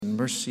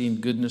mercy and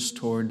goodness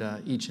toward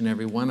each and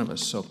every one of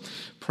us. So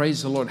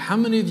praise the Lord. How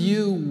many of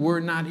you were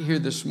not here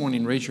this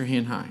morning? Raise your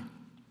hand high.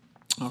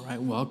 All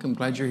right, welcome.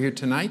 Glad you're here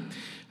tonight.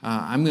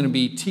 I'm going to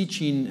be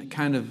teaching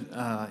kind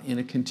of in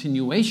a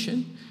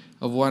continuation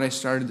of what I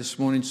started this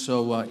morning.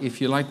 So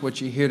if you like what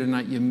you hear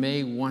tonight, you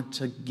may want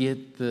to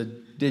get the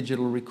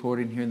digital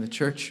recording here in the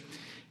church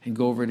and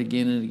go over it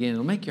again and again.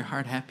 It'll make your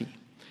heart happy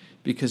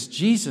because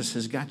Jesus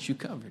has got you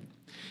covered.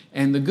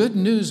 And the good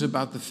news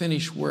about the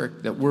finished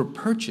work that we're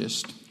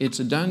purchased, it's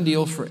a done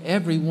deal for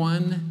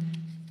everyone,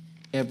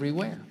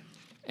 everywhere.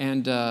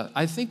 And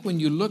I think when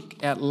you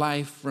look at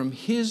life from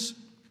His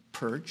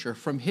perch or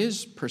from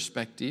His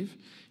perspective,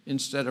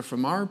 instead of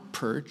from our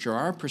perch or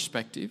our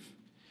perspective,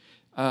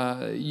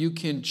 you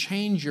can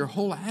change your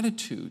whole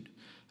attitude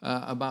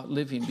about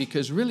living.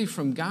 Because really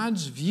from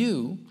God's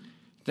view,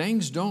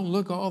 things don't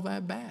look all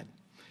that bad.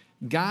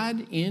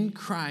 God in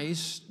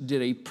Christ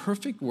did a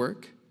perfect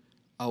work,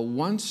 a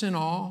once and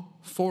all,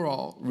 for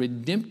all,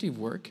 redemptive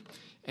work,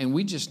 and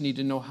we just need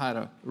to know how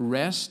to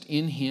rest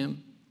in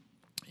Him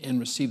and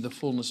receive the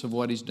fullness of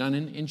what He's done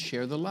and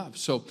share the love.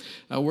 So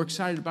we're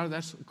excited about it.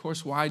 That's, of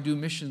course, why I do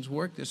missions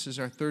work. This is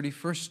our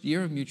 31st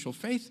year of mutual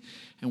faith,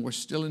 and we're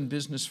still in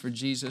business for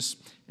Jesus,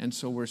 and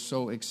so we're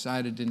so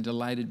excited and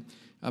delighted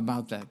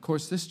about that. Of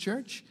course, this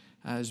church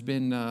has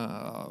been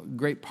a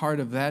great part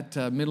of that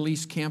Middle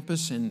East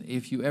campus, and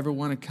if you ever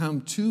want to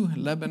come to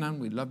Lebanon,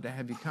 we'd love to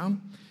have you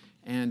come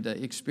and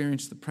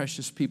experience the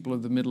precious people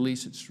of the Middle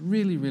East. It's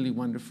really, really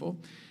wonderful.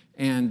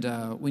 And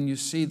when you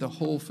see the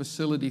whole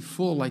facility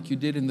full like you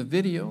did in the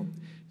video,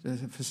 the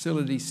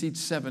facility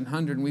seats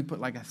 700 and we put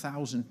like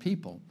 1,000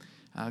 people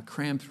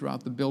crammed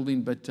throughout the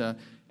building, but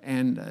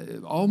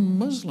all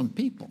Muslim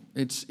people.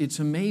 It's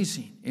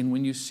amazing. And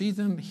when you see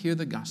them hear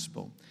the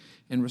gospel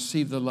and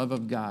receive the love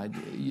of God,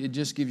 it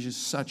just gives you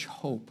such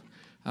hope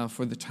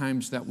for the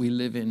times that we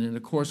live in. And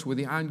of course, with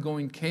the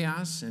ongoing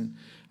chaos and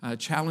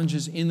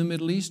challenges in the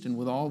Middle East and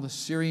with all the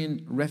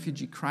Syrian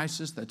refugee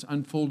crisis that's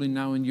unfolding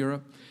now in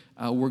Europe,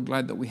 we're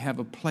glad that we have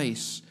a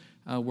place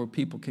where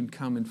people can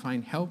come and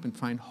find help and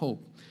find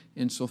hope.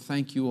 And so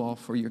thank you all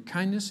for your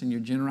kindness and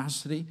your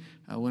generosity.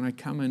 When I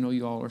come, I know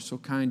you all are so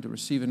kind to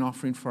receive an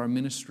offering for our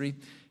ministry.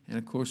 And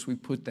of course, we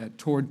put that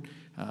toward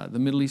the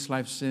Middle East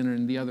Life Center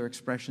and the other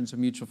expressions of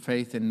mutual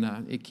faith, and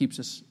it keeps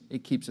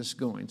us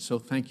going. So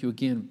thank you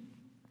again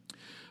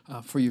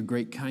for your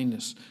great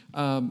kindness.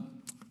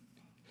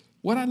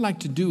 What I'd like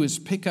to do is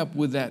pick up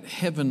with that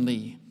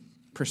heavenly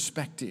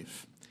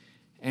perspective.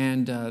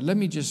 And let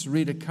me just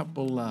read a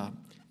couple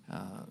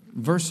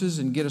verses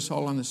and get us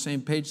all on the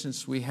same page,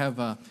 since we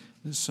have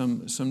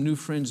some new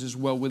friends as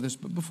well with us.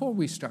 But before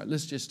we start,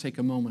 let's just take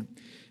a moment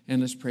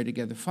and let's pray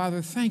together.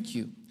 Father, thank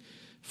you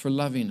for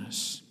loving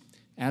us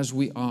as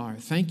we are.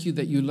 Thank you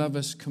that you love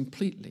us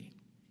completely.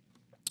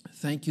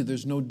 Thank you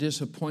there's no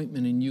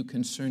disappointment in you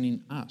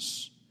concerning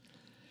us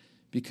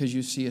because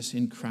you see us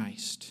in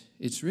Christ.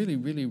 It's really,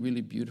 really,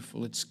 really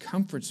beautiful. It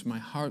comforts my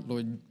heart,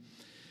 Lord,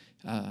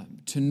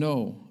 to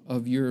know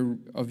of your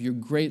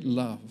great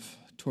love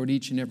toward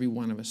each and every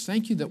one of us.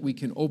 Thank you that we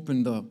can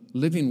open the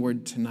living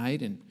word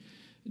tonight, and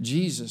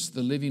Jesus,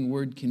 the living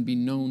word, can be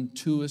known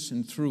to us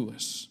and through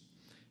us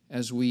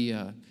as we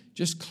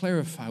just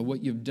clarify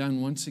what you've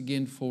done once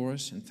again for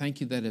us. And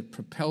thank you that it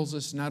propels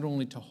us not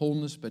only to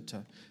wholeness, but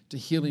to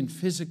healing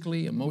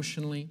physically,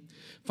 emotionally.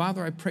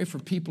 Father, I pray for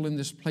people in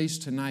this place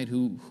tonight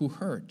who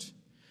hurt,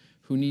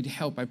 who need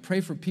help. I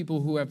pray for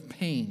people who have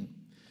pain.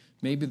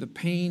 Maybe the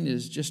pain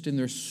is just in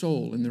their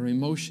soul, in their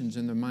emotions,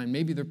 in their mind.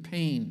 Maybe their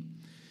pain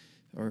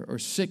or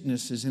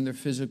sickness is in their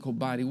physical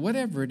body.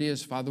 Whatever it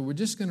is, Father, we're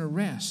just going to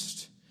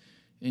rest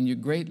in your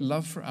great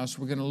love for us.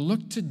 We're going to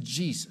look to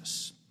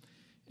Jesus,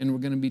 and we're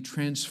going to be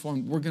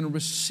transformed. We're going to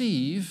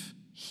receive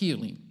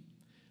healing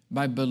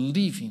by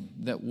believing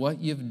that what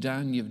you've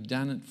done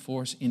it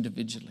for us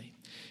individually.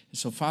 And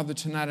so, Father,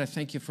 tonight I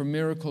thank you for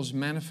miracles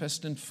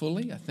manifesting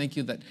fully. I thank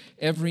you that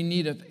every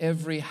need of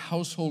every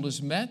household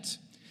is met,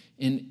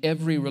 and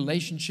every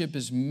relationship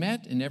is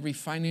met, and every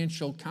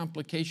financial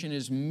complication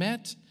is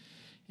met,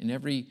 and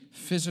every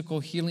physical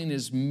healing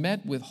is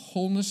met with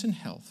wholeness and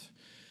health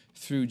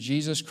through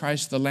Jesus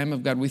Christ, the Lamb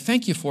of God. We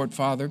thank you for it,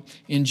 Father.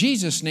 In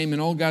Jesus' name,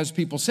 and all God's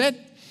people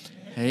said,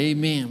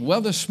 Amen.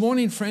 Well, this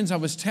morning, friends, I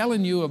was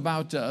telling you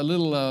about a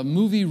little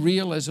movie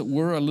reel, as it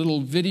were, a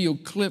little video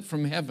clip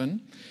from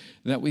heaven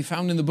that we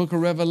found in the book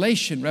of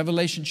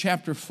Revelation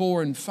chapter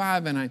 4 and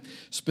 5, and I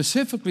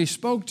specifically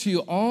spoke to you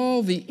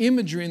all the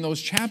imagery in those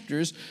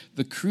chapters,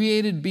 the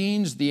created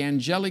beings, the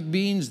angelic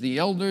beings, the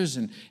elders,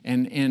 and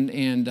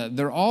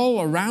they're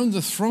all around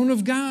the throne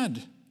of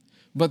God,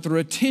 but their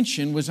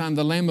attention was on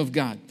the Lamb of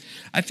God.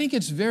 I think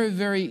it's very,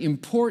 very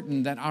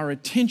important that our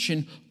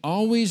attention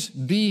always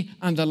be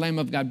on the Lamb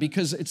of God,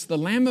 because it's the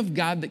Lamb of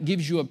God that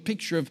gives you a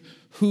picture of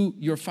who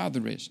your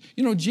Father is.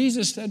 You know,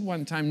 Jesus said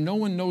one time, no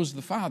one knows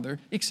the Father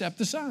except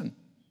the Son,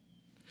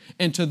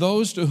 and to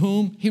those to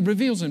whom He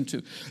reveals Him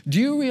to. Do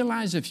you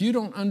realize if you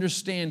don't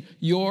understand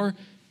your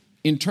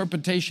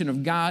interpretation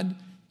of God,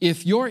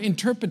 if your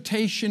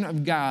interpretation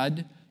of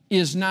God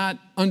is not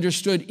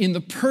understood in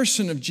the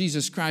person of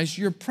Jesus Christ,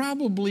 you're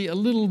probably a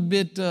little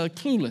bit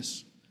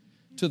clueless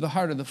to the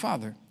heart of the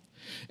Father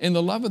and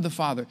the love of the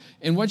Father.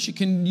 And what you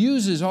can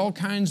use is all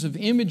kinds of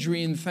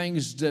imagery and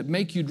things that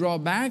make you draw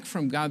back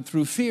from God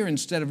through fear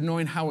instead of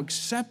knowing how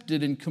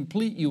accepted and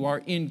complete you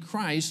are in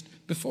Christ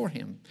before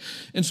Him.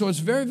 And so it's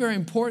very, very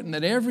important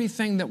that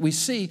everything that we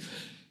see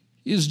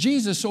is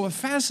Jesus. So it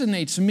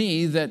fascinates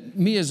me that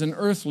me as an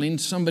earthling,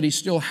 somebody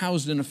still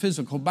housed in a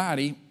physical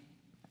body,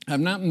 I've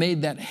not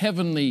made that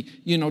heavenly,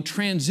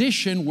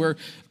 transition where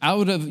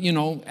out of,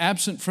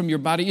 absent from your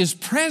body is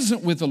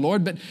present with the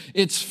Lord. But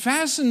it's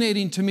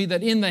fascinating to me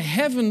that in the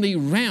heavenly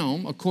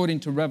realm,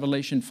 according to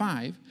Revelation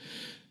 5,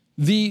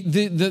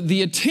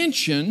 the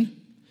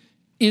attention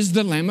is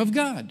the Lamb of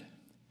God.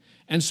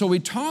 And so we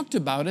talked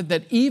about it,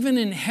 that even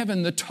in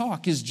heaven, the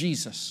talk is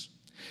Jesus.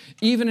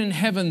 Even in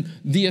heaven,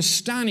 the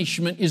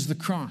astonishment is the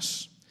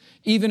cross.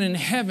 Even in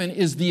heaven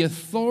is the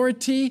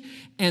authority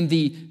and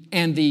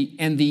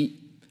the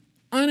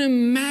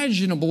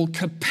unimaginable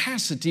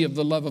capacity of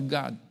the love of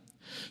God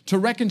to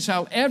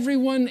reconcile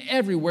everyone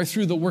everywhere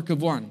through the work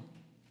of one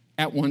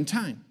at one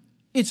time.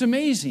 It's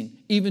amazing,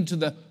 even to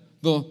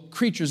the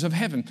creatures of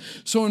heaven.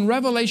 So in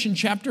Revelation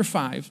chapter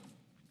 5,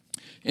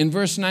 in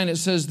verse 9, it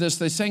says this,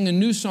 they sang a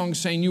new song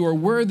saying, "You are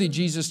worthy,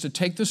 Jesus, to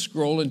take the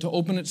scroll and to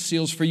open its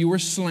seals, for you were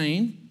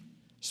slain,"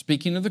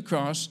 speaking of the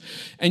cross,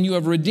 "and you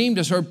have redeemed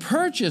us," or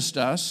purchased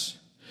us,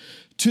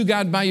 "to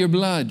God by your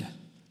blood,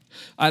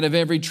 out of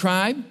every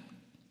tribe,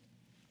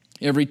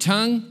 every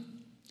tongue,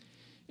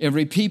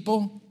 every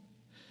people,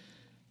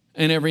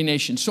 and every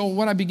nation." So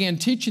what I began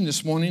teaching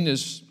this morning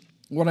is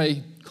what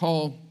I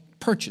call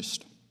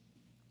purchased.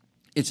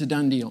 It's a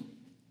done deal.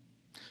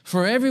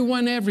 For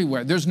everyone,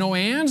 everywhere. There's no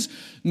ands,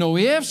 no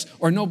ifs,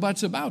 or no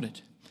buts about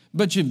it.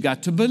 But you've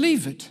got to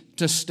believe it,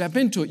 to step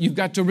into it. You've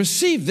got to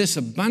receive this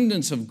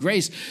abundance of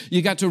grace.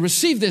 You've got to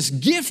receive this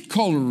gift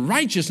called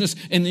righteousness,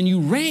 and then you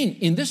reign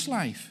in this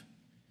life.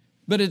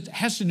 But it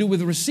has to do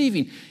with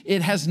receiving.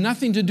 It has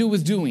nothing to do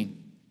with doing.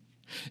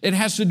 It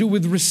has to do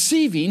with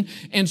receiving,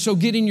 and so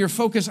getting your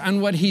focus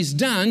on what He's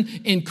done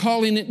and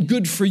calling it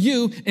good for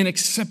you and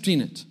accepting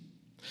it.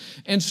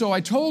 And so I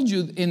told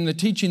you in the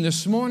teaching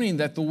this morning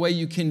that the way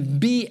you can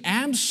be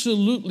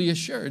absolutely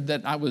assured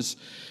that I was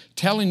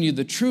telling you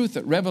the truth,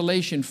 that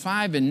Revelation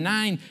 5 and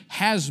 9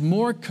 has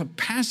more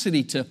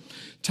capacity to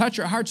touch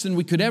our hearts than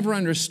we could ever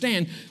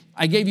understand.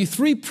 I gave you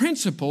 3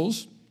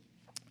 principles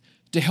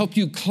to help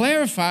you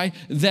clarify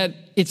that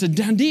it's a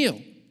done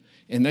deal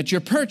and that you're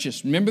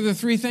purchased. Remember the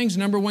 3 things?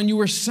 Number 1, you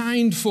were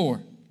signed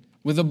for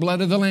with the blood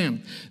of the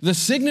Lamb. The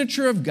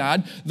signature of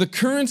God, the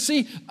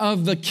currency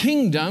of the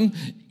kingdom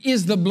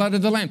is the blood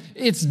of the Lamb.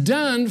 It's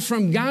done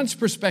from God's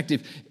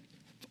perspective.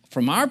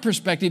 From our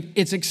perspective,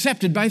 it's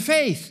accepted by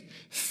faith.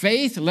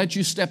 Faith lets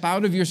you step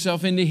out of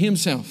yourself into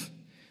Himself.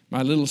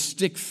 My little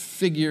stick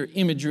figure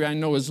imagery I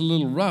know is a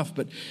little rough,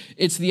 but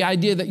it's the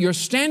idea that you're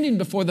standing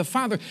before the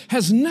Father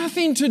has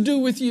nothing to do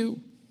with you.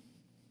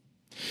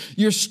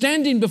 Your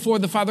standing before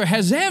the Father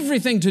has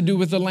everything to do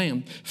with the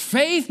Lamb.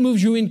 Faith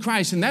moves you in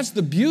Christ, and that's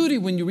the beauty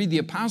when you read the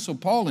Apostle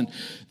Paul and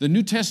the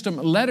New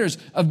Testament letters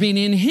of being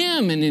in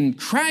Him and in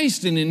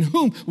Christ, and in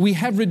whom we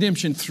have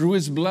redemption through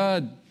His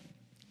blood.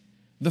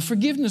 The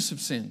forgiveness of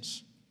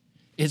sins.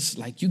 It's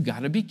like, you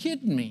got to be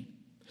kidding me.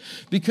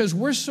 Because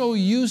we're so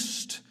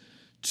used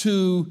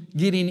to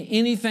getting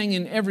anything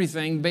and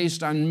everything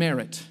based on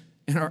merit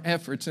and our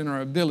efforts and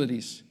our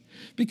abilities.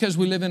 Because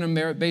we live in a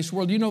merit-based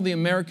world. You know, the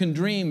American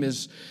dream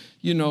is,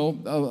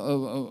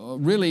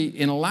 really,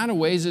 in a lot of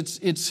ways,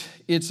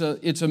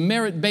 it's a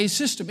merit-based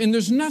system. And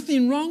there's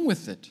nothing wrong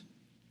with it.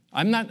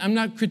 I'm not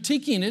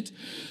critiquing it.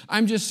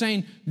 I'm just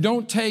saying,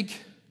 don't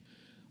take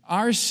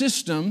our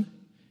system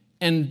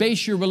and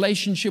base your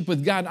relationship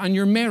with God on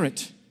your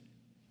merit.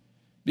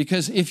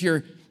 Because if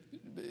you're,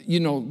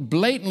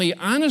 blatantly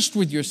honest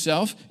with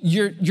yourself,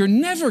 you're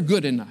never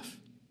good enough.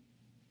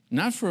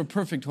 Not for a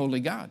perfect, holy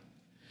God.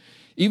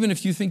 Even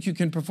if you think you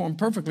can perform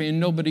perfectly, and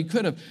nobody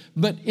could have.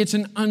 But it's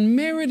an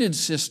unmerited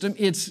system.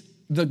 It's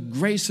the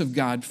grace of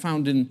God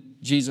found in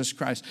Jesus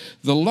Christ.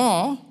 The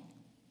law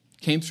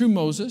came through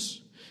Moses.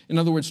 In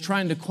other words,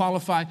 trying to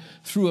qualify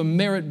through a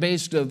merit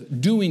based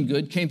of doing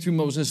good came through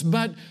Moses.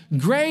 But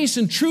grace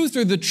and truth,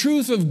 or the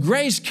truth of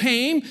grace,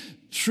 came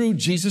through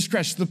Jesus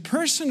Christ. The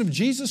person of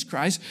Jesus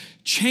Christ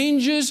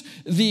changes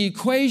the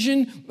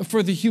equation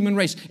for the human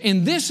race.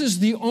 And this is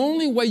the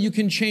only way you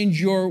can change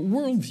your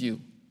worldview,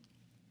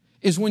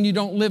 is when you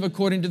don't live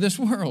according to this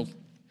world.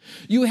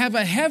 You have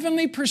a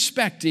heavenly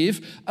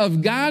perspective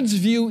of God's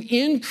view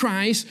in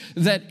Christ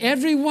that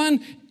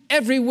everyone,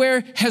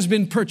 everywhere has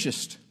been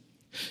purchased.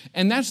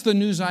 And that's the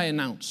news I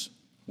announce.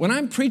 When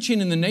I'm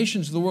preaching in the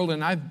nations of the world,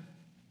 and I've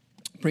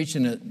preached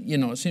in,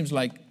 it seems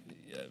like,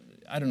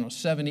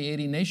 70,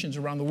 80 nations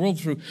around the world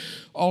through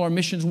all our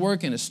missions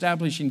work and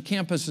establishing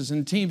campuses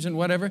and teams and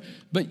whatever.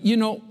 But,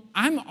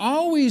 I'm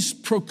always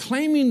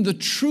proclaiming the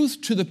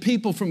truth to the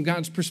people from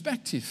God's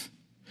perspective,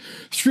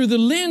 through the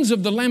lens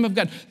of the Lamb of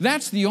God.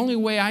 That's the only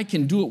way I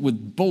can do it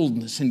with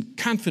boldness and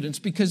confidence,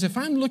 because if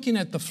I'm looking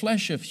at the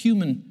flesh of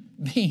human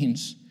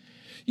beings.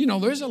 You know,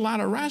 there's a lot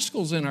of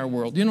rascals in our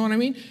world. You know what I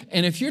mean?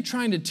 And if you're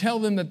trying to tell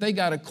them that they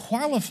got to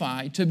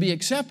qualify to be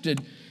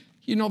accepted,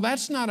 you know,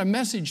 that's not a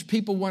message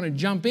people want to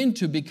jump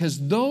into,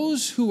 because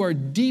those who are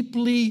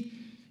deeply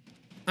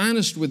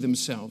honest with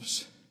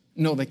themselves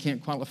know they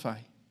can't qualify.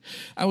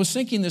 I was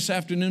thinking this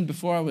afternoon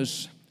before I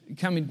was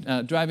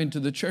driving to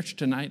the church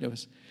tonight, I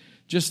was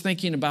just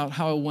thinking about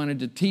how I wanted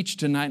to teach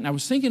tonight. And I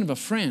was thinking of a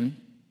friend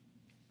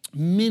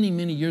many,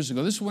 many years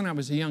ago. This is when I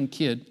was a young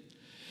kid.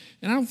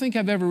 And I don't think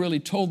I've ever really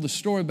told the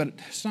story, but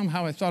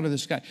somehow I thought of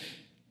this guy.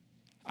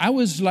 I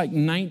was like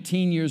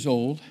 19 years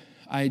old.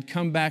 I had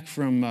come back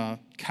from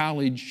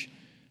college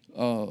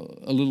a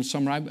little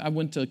summer. I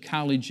went to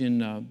college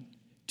in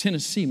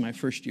Tennessee my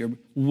first year,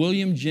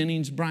 William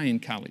Jennings Bryan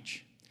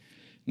College,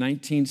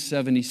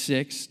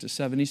 1976 to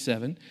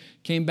 77.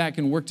 Came back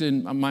and worked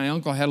in, my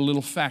uncle had a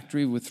little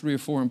factory with 3 or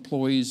 4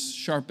 employees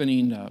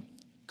sharpening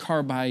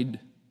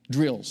carbide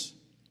drills.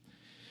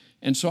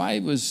 And so I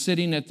was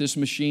sitting at this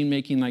machine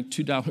making like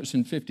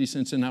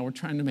 $2.50 an hour,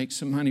 trying to make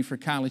some money for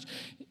college.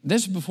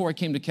 This is before I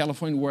came to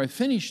California, where I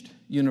finished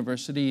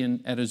university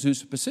at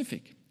Azusa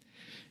Pacific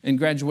and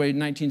graduated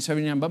in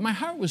 1979. But my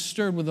heart was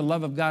stirred with the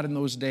love of God in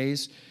those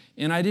days,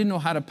 and I didn't know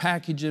how to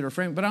package it or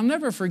frame it. But I'll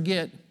never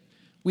forget,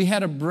 we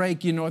had a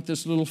break, you know, at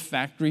this little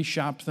factory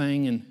shop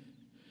thing, and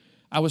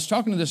I was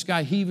talking to this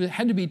guy. He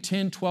had to be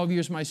 10, 12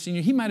 years my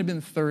senior. He might have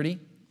been 30.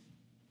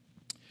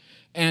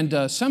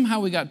 And somehow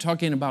we got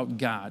talking about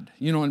God.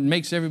 You know, it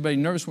makes everybody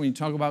nervous when you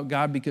talk about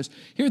God, because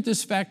here at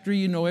this factory,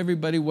 you know,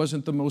 everybody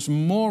wasn't the most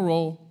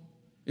moral,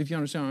 if you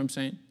understand what I'm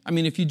saying. I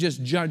mean, if you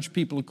just judge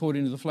people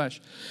according to the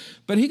flesh.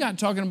 But he got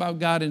talking about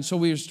God, and so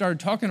we started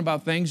talking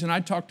about things, and I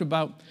talked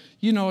about,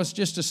 you know, it's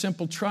just a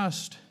simple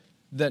trust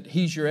that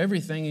He's your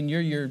everything and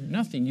you're your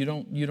nothing. You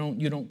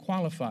don't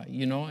qualify.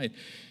 You know,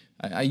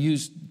 I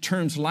use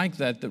terms like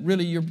that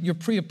really you're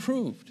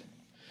pre-approved.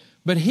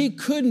 But he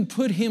couldn't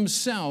put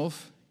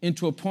himself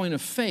into a point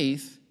of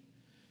faith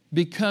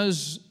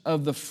because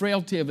of the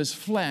frailty of his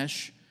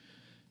flesh,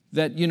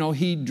 that, you know,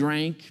 he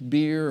drank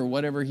beer or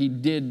whatever he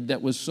did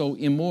that was so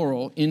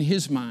immoral in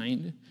his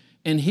mind.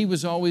 And he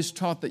was always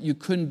taught that you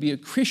couldn't be a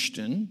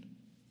Christian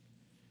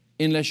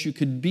unless you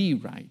could be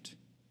right.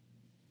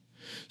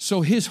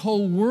 So his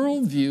whole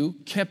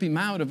worldview kept him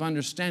out of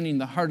understanding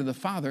the heart of the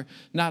Father,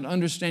 not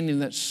understanding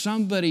that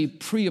somebody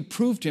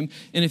pre-approved him.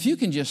 And if you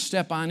can just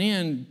step on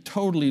in,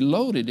 totally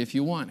loaded if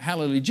you want,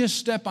 hallelujah, just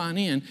step on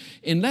in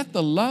and let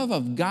the love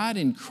of God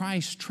in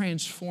Christ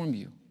transform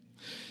you.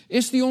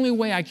 It's the only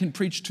way I can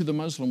preach to the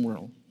Muslim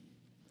world.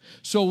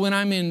 So when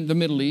I'm in the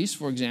Middle East,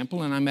 for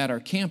example, and I'm at our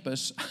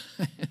campus,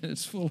 and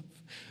it's full of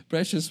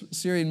precious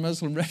Syrian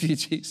Muslim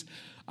refugees,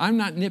 I'm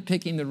not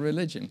nitpicking the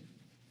religion.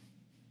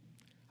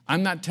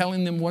 I'm not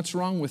telling them what's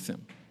wrong with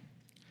them.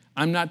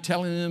 I'm not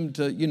telling them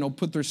to, you know,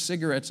 put their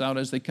cigarettes out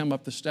as they come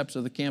up the steps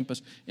of the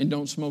campus and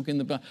don't smoke in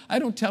the... I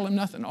don't tell them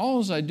nothing.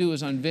 All I do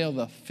is unveil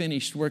the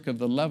finished work of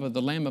the love of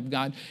the Lamb of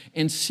God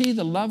and see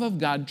the love of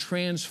God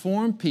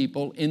transform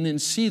people, and then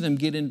see them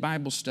get in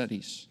Bible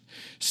studies.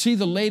 See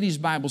the ladies'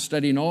 Bible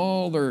study and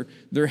all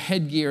their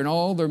headgear and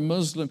all their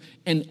Muslim,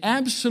 and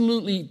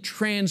absolutely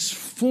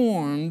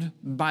transformed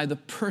by the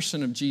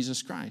person of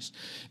Jesus Christ.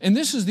 And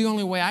this is the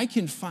only way I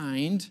can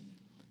find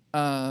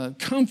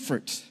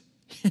comfort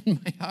in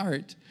my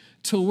heart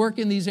to work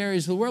in these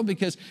areas of the world,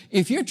 because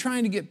if you're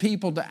trying to get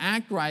people to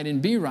act right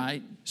and be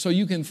right so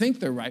you can think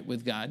they're right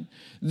with God,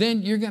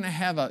 then you're going to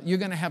have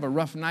a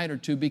rough night or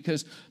two,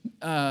 because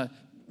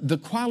the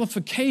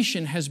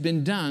qualification has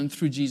been done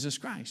through Jesus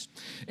Christ.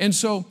 And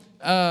so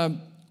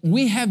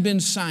we have been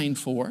signed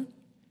for,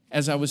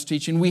 as I was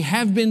teaching, we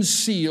have been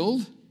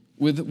sealed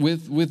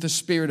with the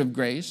Spirit of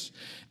grace,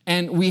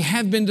 and we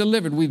have been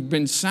delivered. We've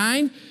been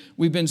signed,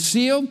 we've been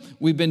sealed,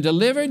 we've been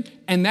delivered,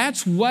 and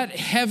that's what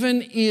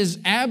heaven is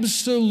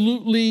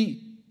absolutely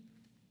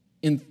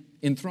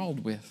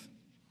enthralled with,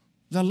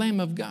 the Lamb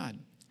of God.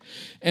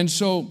 And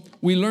so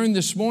we learned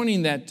this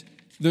morning that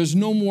there's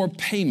no more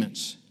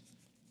payments,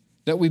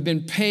 that we've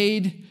been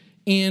paid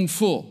in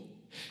full.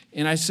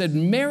 And I said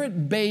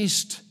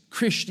merit-based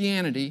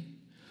Christianity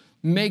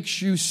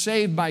makes you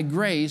saved by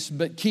grace,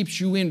 but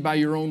keeps you in by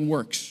your own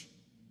works.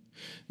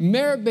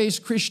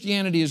 Merit-based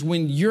Christianity is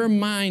when your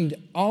mind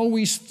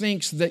always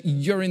thinks that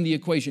you're in the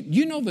equation.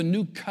 You know, the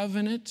new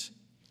covenant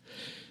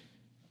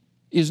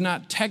is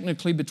not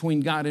technically between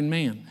God and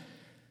man.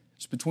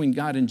 It's between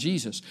God and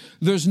Jesus.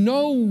 There's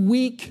no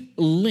weak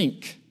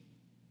link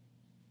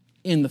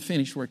in the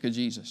finished work of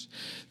Jesus.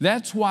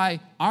 That's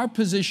why our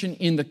position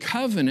in the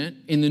covenant,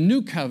 in the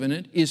new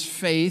covenant, is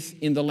faith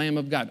in the Lamb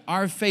of God.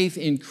 Our faith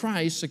in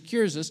Christ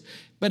secures us,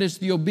 but it's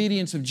the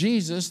obedience of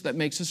Jesus that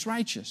makes us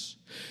righteous.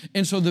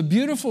 And so the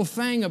beautiful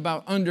thing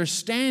about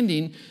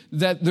understanding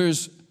that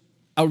there's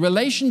a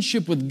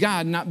relationship with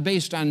God not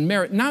based on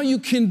merit. Now you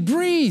can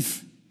breathe.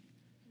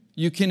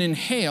 You can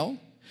inhale,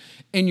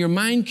 and your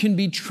mind can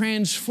be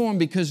transformed,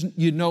 because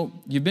you know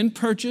you've been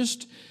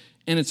purchased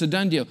and it's a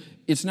done deal.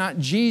 It's not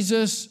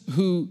Jesus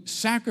who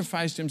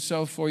sacrificed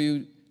himself for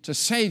you to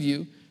save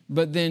you,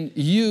 but then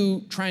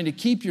you trying to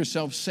keep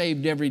yourself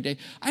saved every day.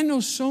 I know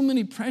so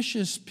many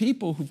precious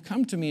people who've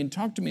come to me and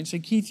talked to me and say,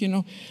 Keith,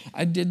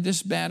 I did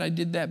this bad, I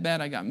did that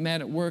bad, I got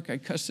mad at work, I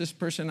cussed this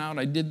person out,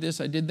 I did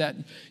this, I did that.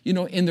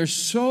 And they're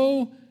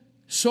so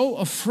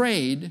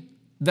afraid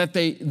that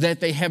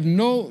they have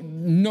no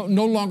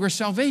longer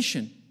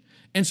salvation.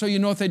 And so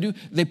what they do?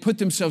 They put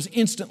themselves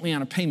instantly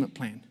on a payment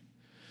plan.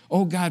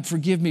 Oh, God,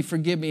 forgive me.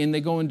 And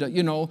they go into,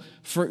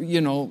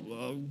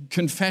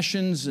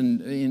 confessions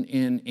and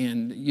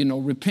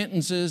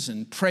repentances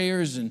and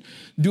prayers and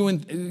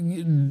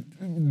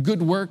doing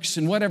good works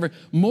and whatever,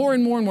 more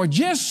and more and more,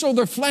 just so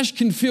their flesh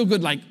can feel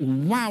good, like,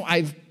 wow,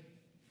 I've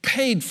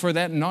paid for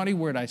that naughty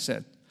word I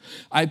said.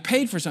 I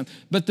paid for something.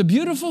 But the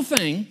beautiful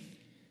thing,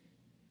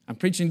 I'm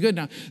preaching good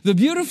now, the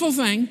beautiful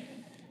thing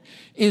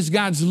is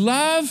God's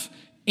love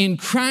in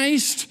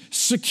Christ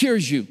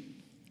secures you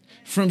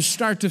from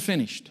start to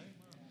finish.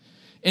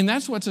 And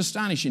that's what's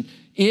astonishing.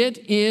 It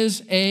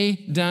is a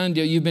done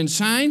deal. You've been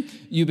signed,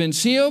 you've been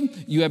sealed,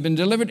 you have been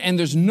delivered, and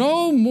there's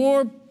no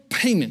more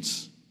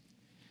payments.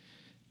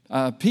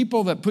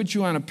 People that put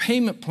you on a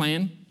payment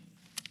plan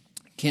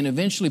can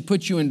eventually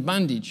put you in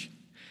bondage.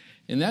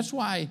 And that's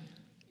why,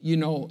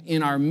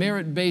 in our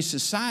merit-based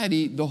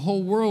society, the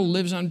whole world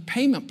lives on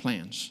payment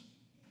plans.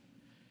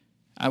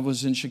 I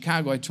was in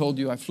Chicago. I told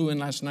you I flew in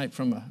last night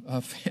from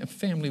a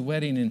family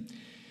wedding, and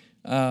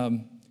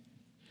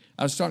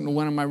I was talking to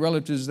one of my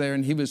relatives there,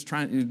 and he was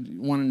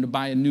wanting to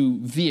buy a new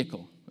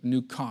vehicle, a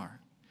new car.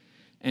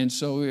 And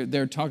so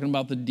they're talking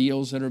about the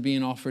deals that are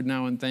being offered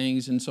now and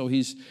things, and so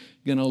he's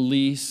going to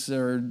lease,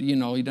 or, he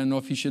doesn't know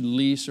if he should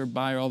lease or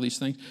buy or all these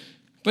things.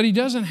 But he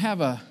doesn't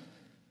have a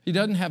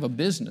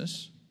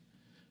business,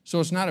 so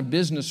it's not a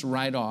business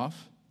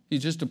write-off.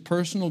 He's just a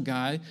personal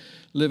guy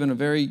living a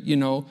very,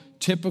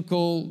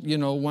 typical,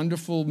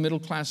 wonderful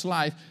middle-class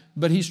life,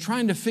 but he's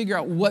trying to figure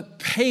out what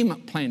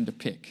payment plan to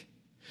pick.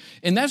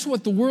 And that's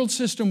what the world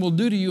system will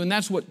do to you, and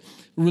that's what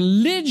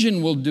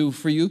religion will do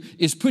for you,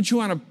 is put you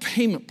on a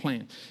payment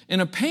plan. And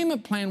a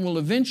payment plan will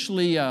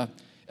eventually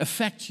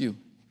affect you.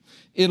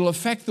 It'll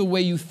affect the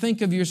way you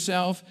think of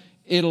yourself.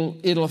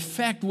 It'll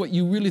affect what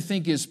you really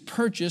think is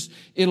purchased.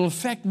 It'll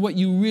affect what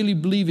you really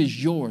believe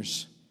is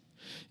yours.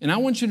 And I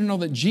want you to know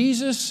that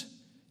Jesus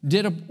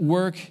did a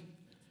work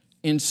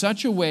in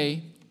such a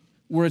way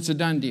where it's a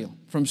done deal,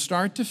 from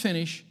start to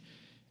finish,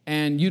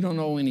 and you don't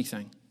owe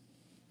anything.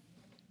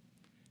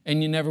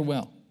 And you never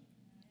will.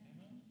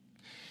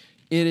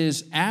 It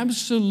is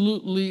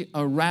absolutely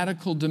a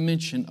radical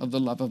dimension of the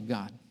love of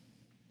God.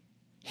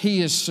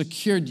 He has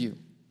secured you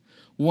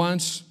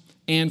once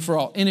and for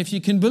all. And if you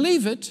can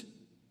believe it,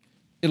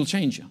 it'll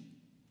change you.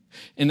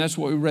 And that's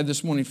what we read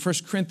this morning, 1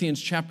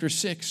 Corinthians chapter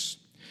 6,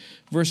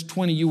 verse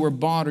 20, you were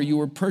bought or you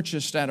were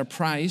purchased at a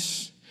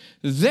price.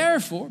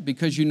 Therefore,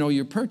 because you know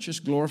you're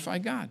purchased, glorify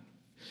God.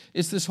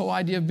 It's this whole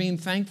idea of being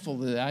thankful,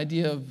 the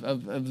idea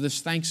of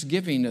this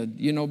Thanksgiving,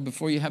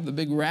 before you have the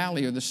big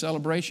rally or the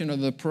celebration or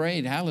the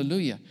parade.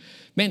 Hallelujah.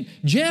 Man,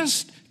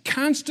 just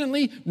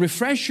constantly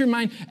refresh your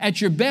mind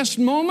at your best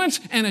moments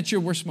and at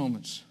your worst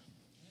moments.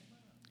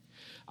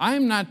 I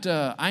am not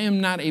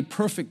a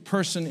perfect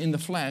person in the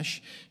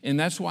flesh, and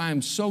that's why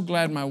I'm so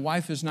glad my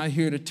wife is not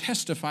here to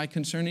testify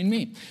concerning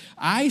me.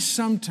 I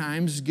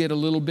sometimes get a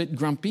little bit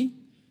grumpy.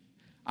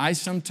 I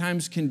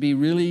sometimes can be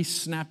really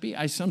snappy.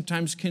 I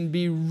sometimes can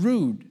be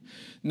rude.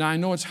 Now, I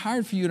know it's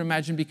hard for you to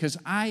imagine because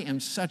I am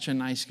such a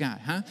nice guy,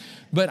 huh?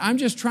 But I'm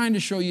just trying to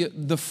show you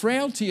the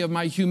frailty of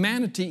my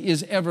humanity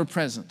is ever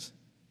present.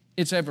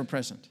 It's ever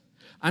present.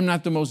 I'm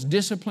not the most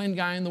disciplined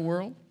guy in the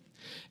world.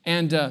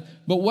 But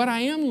what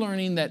I am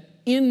learning that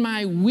in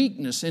my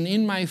weakness and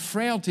in my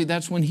frailty,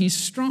 that's when He's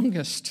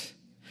strongest.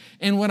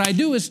 And what I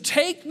do is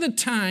take the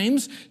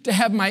times to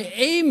have my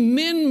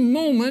amen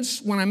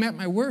moments when I'm at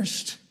my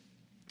worst.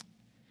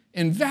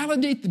 And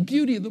validate the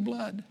beauty of the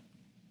blood,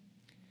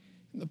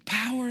 the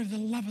power of the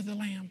love of the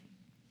Lamb.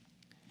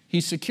 He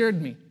secured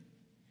me.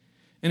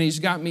 And He's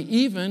got me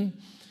even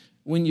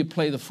when you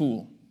play the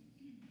fool.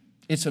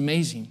 It's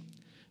amazing,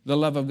 the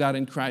love of God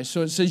in Christ.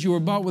 So it says you were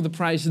bought with a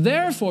price.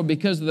 Therefore,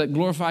 because of that,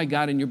 glorify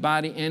God in your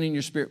body and in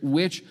your spirit,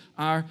 which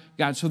are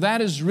God. So that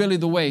is really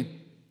the way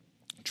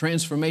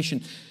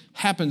transformation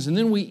happens. And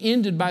then we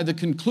ended by the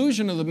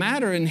conclusion of the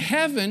matter in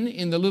heaven,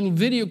 in the little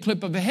video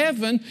clip of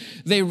heaven,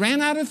 they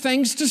ran out of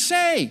things to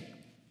say.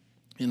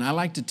 And I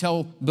like to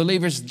tell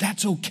believers,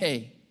 that's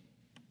okay.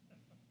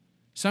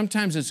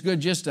 Sometimes it's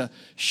good just to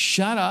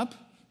shut up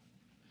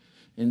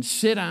and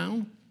sit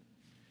down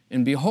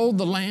and behold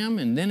the Lamb.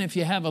 And then if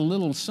you have a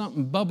little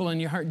something bubble in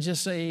your heart,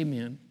 just say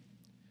amen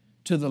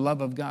to the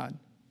love of God.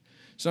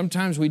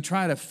 Sometimes we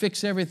try to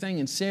fix everything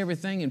and say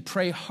everything and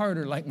pray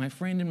harder, like my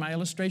friend in my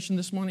illustration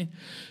this morning.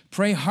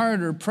 Pray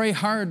harder, pray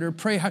harder,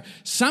 pray harder.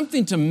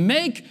 Something to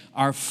make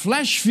our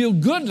flesh feel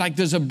good, like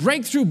there's a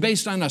breakthrough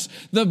based on us.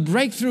 The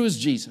breakthrough is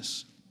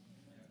Jesus.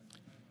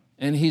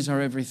 And He's our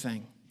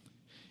everything.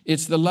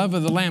 It's the love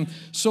of the Lamb.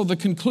 So the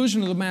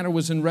conclusion of the matter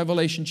was in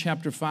Revelation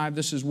chapter 5.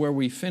 This is where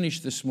we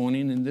finished this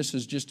morning, and this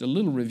is just a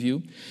little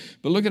review.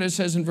 But look at it, it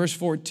says in verse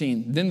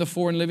 14, then the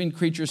four living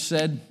creatures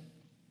said,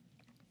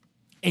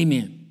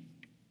 Amen.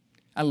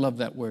 I love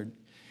that word.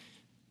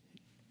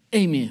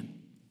 Amen.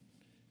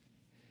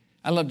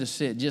 I love to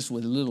say it just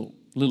with a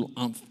little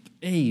umph.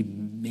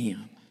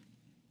 Amen.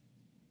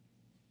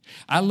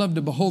 I love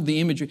to behold the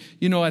imagery.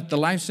 You know, at the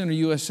Life Center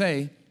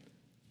USA,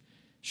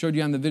 showed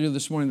you on the video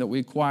this morning that we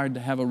acquired to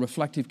have a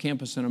reflective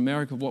campus in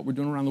America of what we're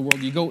doing around the world.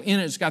 You go in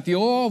it, it's got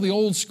all the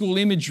old school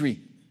imagery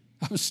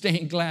of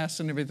stained glass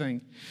and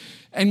everything.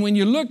 And when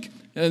you look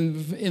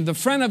in the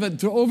front of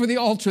it, over the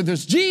altar,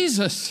 there's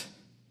Jesus,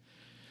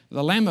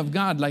 the Lamb of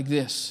God, like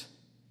this.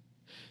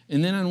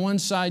 And then on one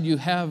side, you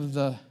have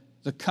the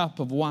cup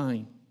of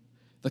wine,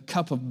 the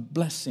cup of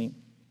blessing.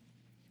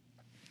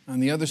 On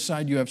the other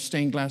side, you have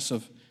stained glass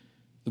of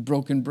the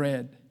broken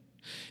bread.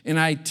 And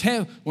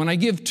when I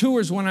give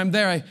tours when I'm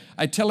there,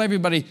 I tell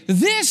everybody,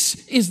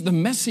 this is the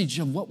message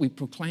of what we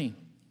proclaim.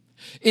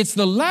 It's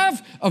the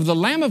love of the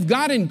Lamb of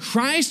God in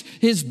Christ.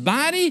 His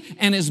body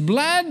and His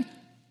blood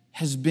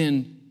has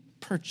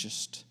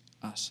purchased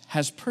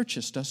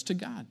us to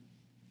God.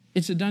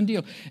 It's a done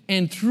deal.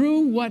 And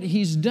through what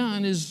He's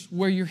done is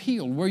where you're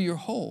healed, where you're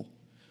whole,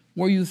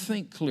 where you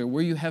think clear,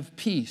 where you have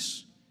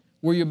peace,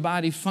 where your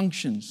body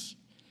functions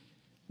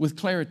with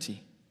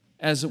clarity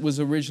as it was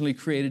originally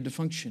created to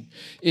function.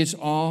 It's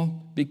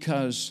all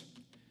because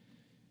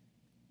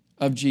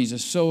of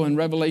Jesus. So in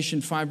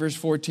Revelation 5, verse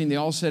 14, they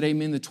all said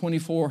amen. The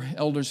 24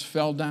 elders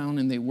fell down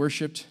and they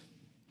worshiped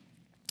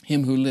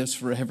Him who lives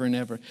forever and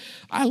ever.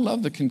 I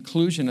love the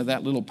conclusion of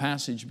that little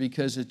passage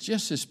because it's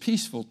just as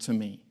peaceful to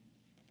me.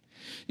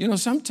 You know,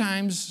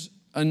 sometimes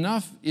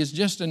enough is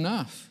just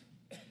enough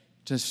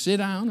to sit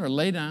down or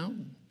lay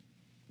down.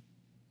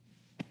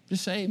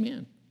 Just say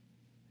amen.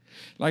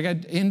 Like I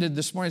ended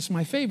this morning, it's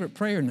my favorite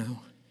prayer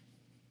now.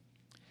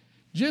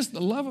 Just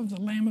the love of the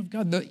Lamb of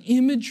God, the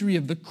imagery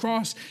of the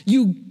cross.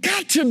 You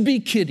got to be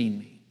kidding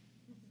me.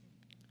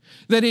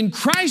 That in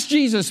Christ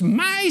Jesus,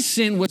 my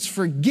sin was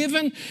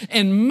forgiven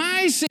and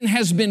my sin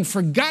has been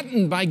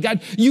forgotten by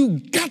God. You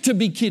got to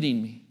be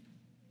kidding me.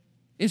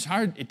 It's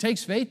hard. It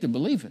takes faith to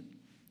believe it.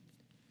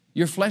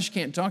 Your flesh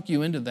can't talk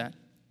you into that.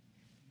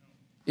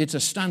 It's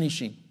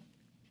astonishing.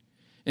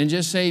 And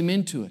just say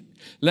amen to it.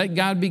 Let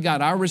God be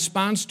God. Our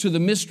response to the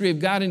mystery of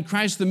God in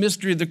Christ, the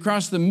mystery of the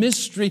cross, the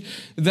mystery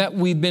that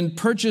we've been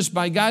purchased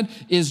by God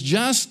is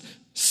just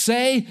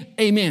say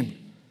amen.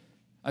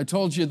 I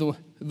told you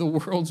the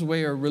world's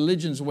way or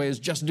religion's way is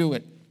just do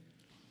it.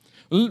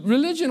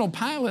 Religion will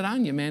pile it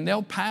on you, man.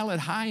 They'll pile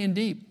it high and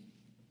deep.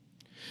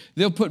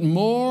 They'll put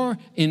more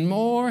in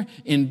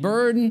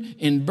burden,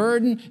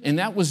 and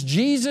that was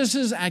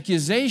Jesus'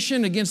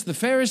 accusation against the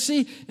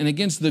Pharisee and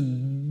against the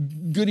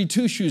goody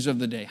two-shoes of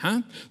the day,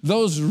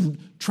 Those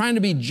trying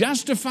to be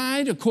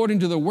justified according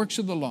to the works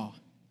of the law.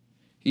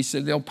 He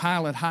said they'll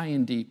pile it high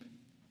and deep.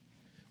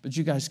 But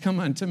you guys, come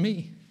on to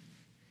me.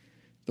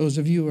 Those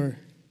of you who are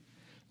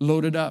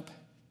loaded up.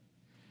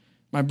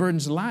 My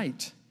burden's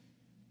light.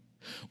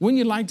 Wouldn't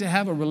you like to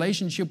have a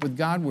relationship with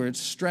God where it's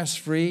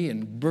stress-free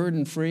and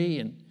burden-free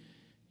and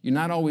you're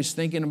not always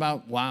thinking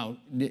about, wow,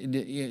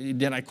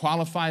 did I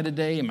qualify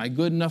today? Am I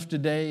good enough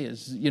today?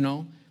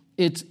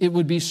 It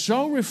would be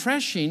so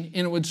refreshing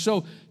and it would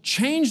so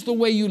change the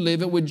way you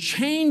live. It would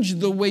change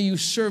the way you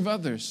serve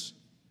others.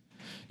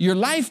 Your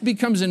life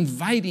becomes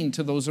inviting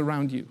to those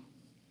around you.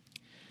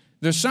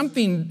 There's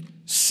something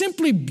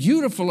simply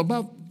beautiful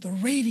about the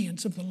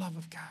radiance of the love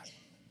of God.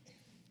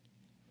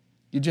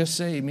 You just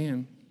say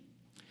amen.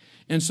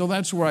 And so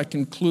that's where I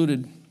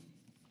concluded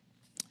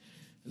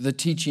the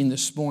teaching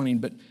this morning.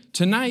 But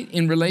tonight,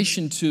 in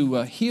relation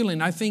to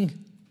healing, I think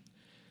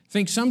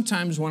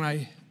sometimes when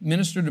I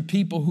minister to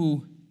people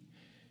who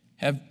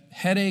have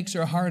headaches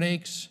or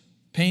heartaches,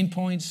 pain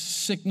points,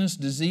 sickness,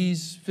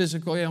 disease,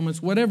 physical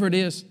ailments, whatever it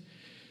is,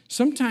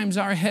 sometimes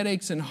our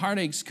headaches and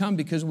heartaches come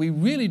because we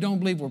really don't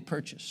believe we're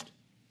purchased.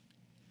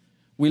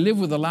 We live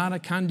with a lot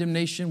of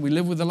condemnation. We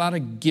live with a lot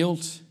of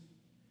guilt.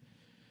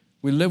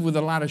 We live with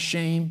a lot of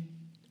shame.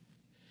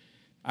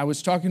 I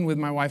was talking with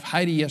my wife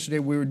Heidi yesterday.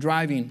 We were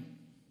driving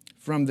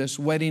from this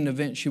wedding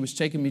event. She was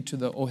taking me to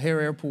the O'Hare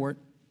Airport.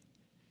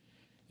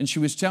 And she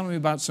was telling me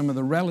about some of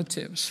the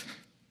relatives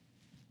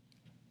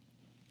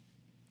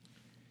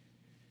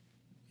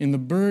and the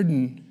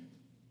burden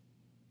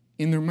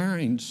in their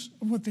minds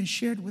of what they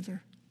shared with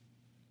her,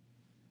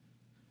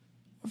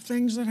 of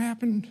things that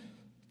happened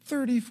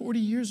 30, 40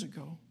 years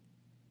ago.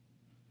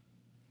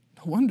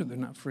 No wonder they're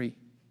not free.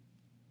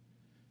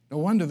 No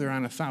wonder they're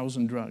on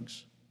 1,000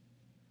 drugs.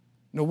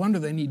 No wonder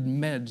they need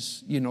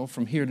meds,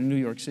 from here to New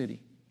York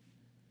City.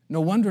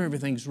 No wonder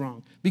everything's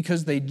wrong,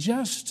 because they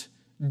just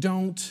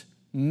don't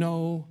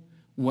know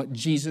what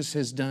Jesus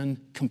has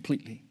done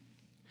completely.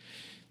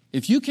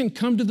 If you can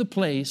come to the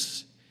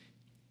place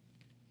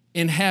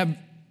and have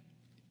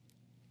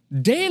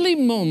daily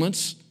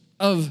moments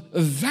of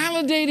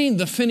validating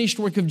the finished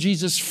work of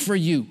Jesus for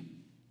you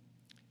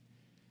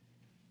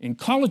and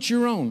call it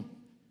your own,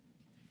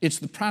 it's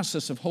the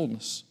process of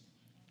wholeness.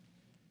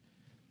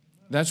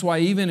 That's why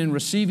even in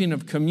receiving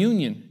of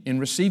communion, in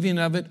receiving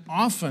of it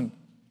often,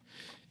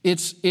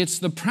 It's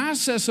the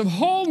process of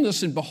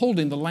wholeness in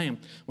beholding the Lamb.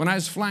 When I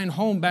was flying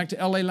home back to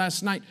LA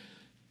last night,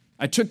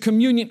 I took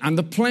communion on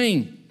the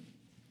plane.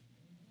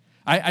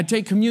 I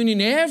take communion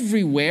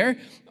everywhere,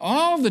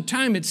 all the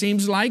time it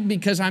seems like,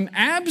 because I'm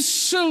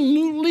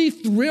absolutely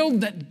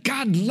thrilled that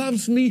God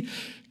loves me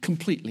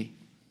completely.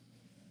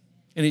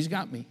 And He's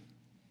got me.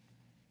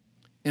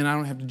 And I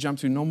don't have to jump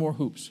through no more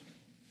hoops.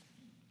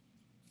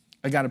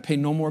 I got to pay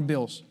no more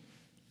bills.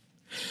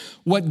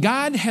 What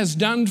God has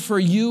done for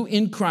you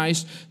in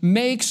Christ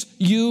makes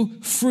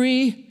you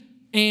free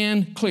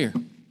and clear.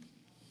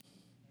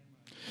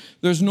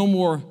 There's no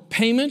more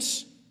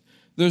payments.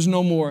 There's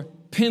no more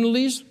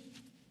penalties.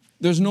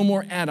 There's no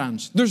more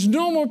add-ons. There's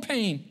no more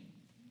pain.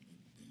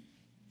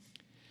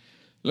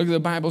 Look at the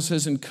Bible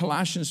says in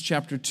Colossians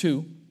chapter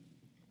 2,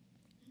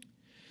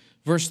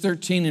 verse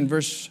 13 and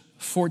verse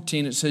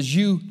 14, it says,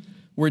 you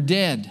were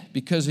dead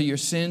because of your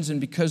sins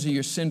and because of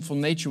your sinful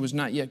nature was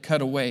not yet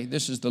cut away.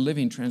 This is the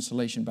Living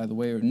Translation, by the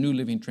way, or New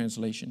Living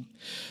Translation.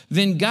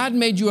 Then God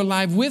made you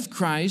alive with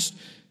Christ,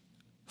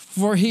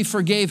 for He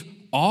forgave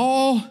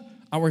all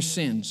our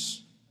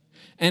sins,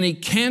 and He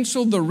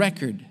canceled the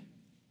record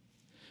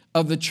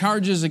of the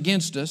charges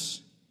against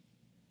us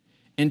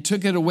and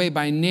took it away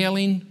by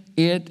nailing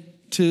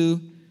it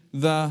to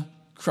the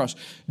cross.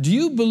 Do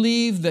you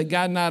believe that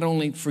God not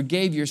only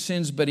forgave your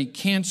sins, but He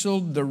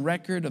canceled the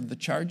record of the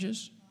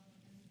charges?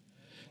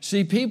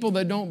 See, people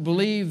that don't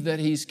believe that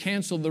He's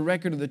canceled the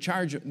record of the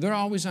charge, they're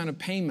always on a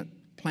payment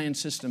plan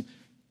system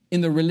in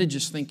the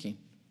religious thinking.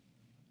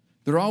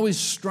 They're always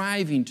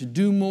striving to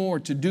do more,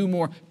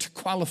 to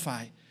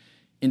qualify,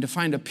 and to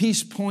find a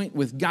peace point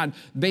with God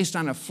based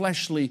on a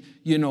fleshly,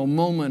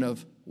 moment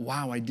of,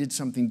 wow, I did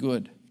something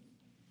good.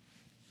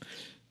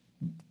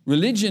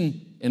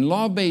 Religion and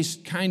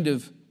law-based kind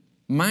of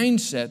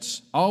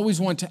mindsets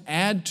always want to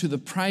add to the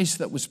price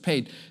that was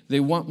paid. They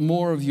want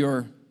more of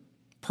your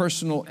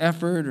personal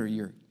effort or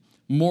your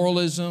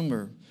moralism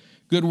or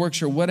good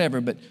works or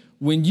whatever. But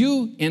when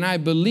you and I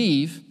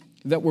believe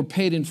that we're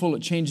paid in full,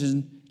 it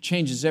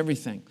changes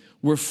everything.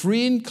 We're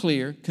free and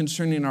clear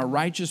concerning our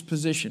righteous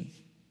position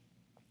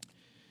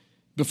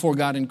before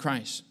God in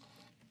Christ.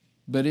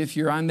 But if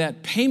you're on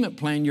that payment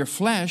plan, your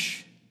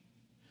flesh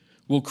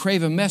will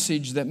crave a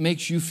message that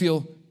makes you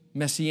feel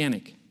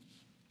messianic.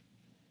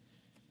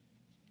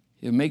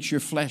 It makes your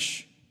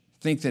flesh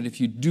think that if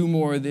you do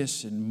more of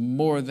this and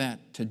more of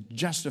that to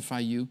justify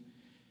you,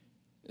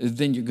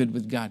 then you're good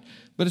with God.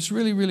 But it's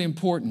really, really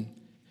important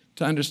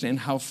to understand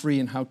how free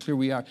and how clear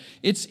we are.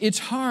 It's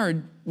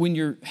hard when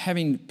you're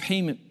having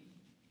payment,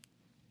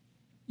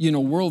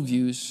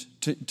 worldviews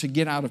to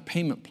get out of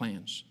payment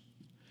plans.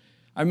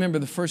 I remember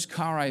the first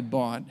car I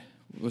bought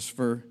was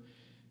for,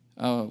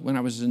 when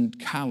I was in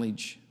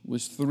college,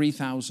 was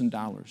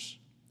 $3,000.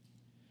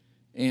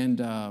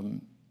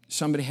 And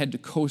somebody had to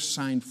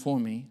co-sign for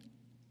me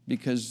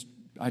because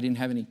I didn't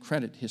have any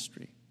credit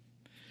history.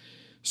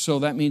 So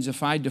that means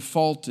if I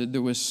defaulted,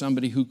 there was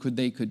somebody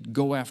they could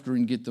go after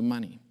and get the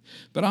money.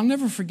 But I'll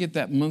never forget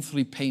that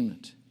monthly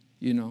payment,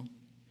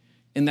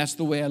 And that's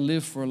the way I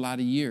lived for a lot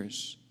of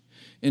years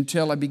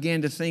until I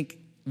began to think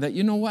that,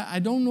 I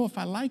don't know if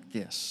I like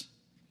this.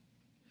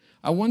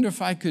 I wonder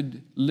if I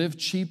could live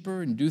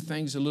cheaper and do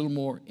things a little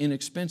more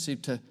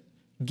inexpensive to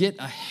get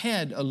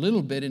ahead a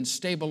little bit and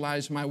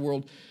stabilize my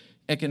world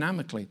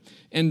economically.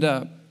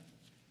 And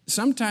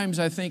sometimes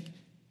I think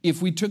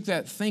if we took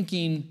that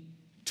thinking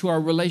to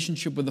our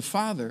relationship with the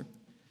Father,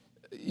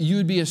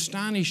 you'd be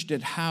astonished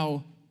at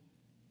how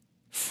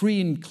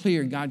free and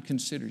clear God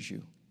considers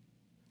you.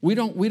 We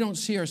don't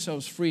see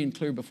ourselves free and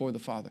clear before the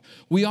Father.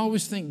 We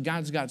always think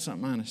God's got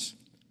something on us.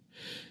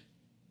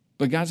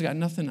 But God's got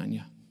nothing on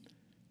you.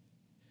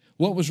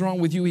 What was wrong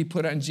with you, He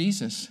put on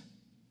Jesus.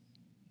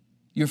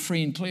 You're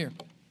free and clear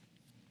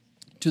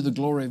to the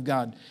glory of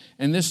God.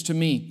 And this, to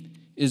me,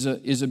 is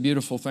a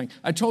beautiful thing.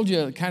 I told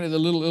you kind of the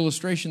little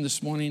illustration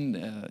this morning.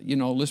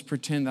 Let's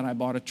pretend that I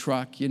bought a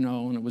truck,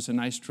 and it was a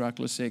nice truck.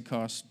 Let's say it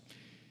cost,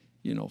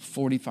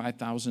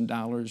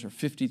 $45,000 or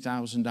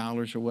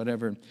 $50,000 or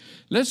whatever.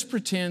 Let's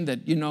pretend that,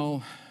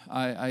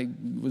 I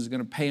was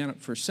going to pay on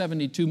it for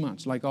 72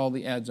 months, like all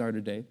the ads are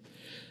today.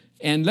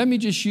 And let me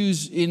just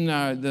use in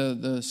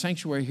the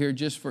sanctuary here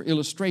just for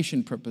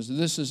illustration purposes.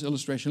 This is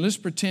illustration. Let's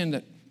pretend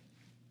that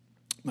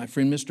my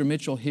friend Mr.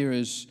 Mitchell here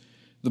is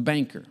the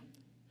banker.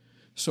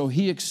 So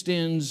he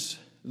extends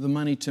the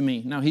money to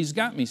me. Now, he's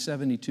got me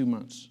 72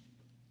 months.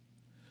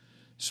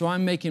 So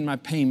I'm making my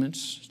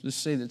payments. Let's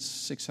say that's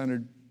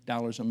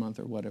 $600 a month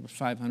or whatever,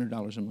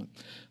 $500 a month.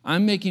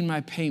 I'm making my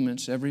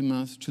payments every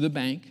month to the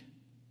bank,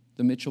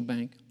 the Mitchell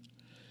Bank.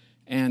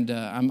 And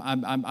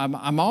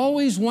I'm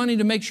always wanting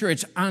to make sure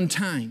it's on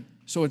time.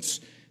 So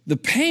the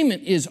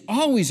payment is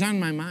always on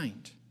my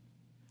mind.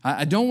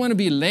 I don't want to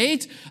be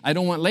late. I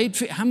don't want late.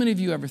 How many of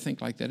you ever think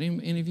like that?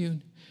 Any of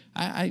you?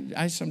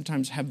 I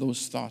sometimes have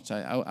those thoughts.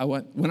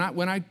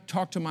 When I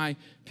talk to my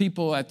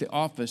people at the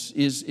office,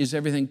 is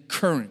everything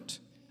current?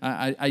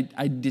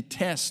 I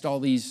detest all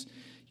these,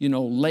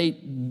 late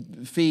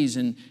fees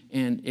and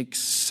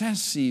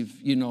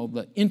excessive,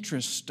 the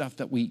interest stuff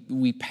that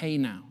we pay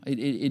now.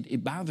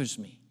 It bothers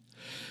me.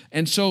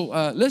 And so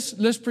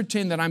let's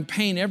pretend that I'm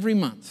paying every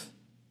month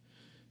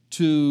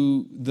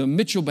to the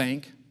Mitchell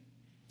Bank,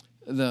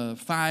 the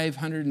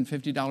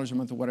 $550 a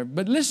month or whatever.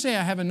 But let's say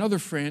I have another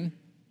friend,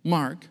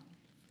 Mark,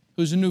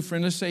 who's a new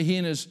friend. Let's say he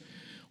and his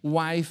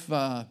wife,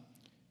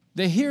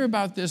 they hear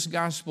about this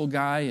gospel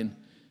guy and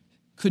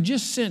could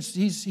just sense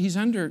he's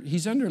under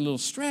a little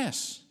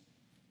stress.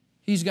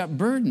 He's got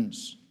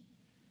burdens.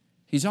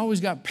 He's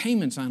always got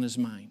payments on his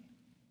mind.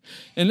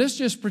 And let's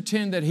just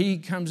pretend that he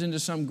comes into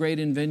some great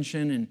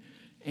invention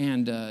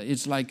and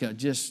it's like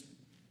just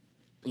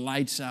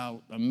lights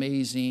out,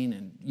 amazing,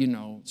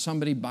 and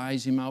somebody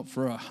buys him out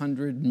for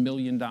 $100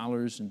 million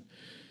and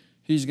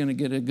he's going to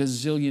get $1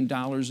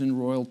 gazillion in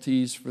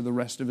royalties for the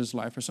rest of his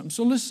life or something.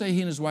 So let's say he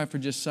and his wife are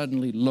just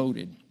suddenly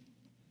loaded.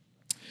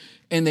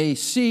 And they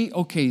see,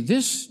 okay,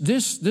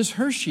 this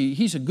Hershey,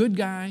 he's a good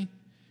guy.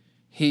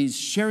 He's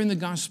sharing the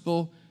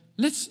gospel.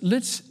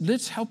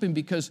 Let's help him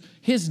because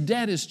his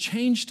debt is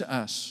changed to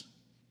us.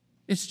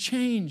 It's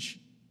change.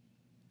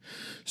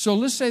 So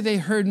let's say they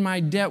heard my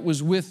debt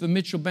was with the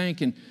Mitchell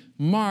Bank, and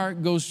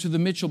Mark goes to the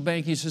Mitchell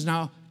Bank. He says,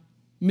 now,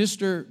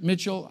 Mr.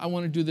 Mitchell, I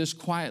want to do this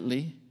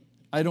quietly.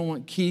 I don't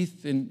want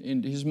Keith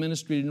and his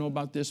ministry to know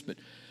about this, but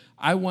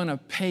I want to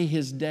pay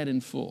his debt in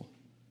full.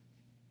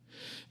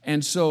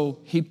 And so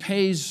he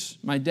pays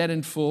my debt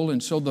in full.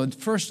 And so the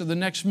first of the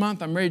next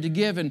month, I'm ready to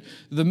give. And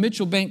the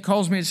Mitchell Bank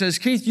calls me and says,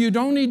 Keith, you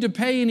don't need to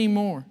pay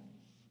anymore.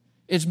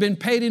 It's been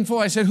paid in full.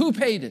 I said, who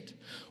paid it?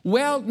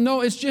 Well,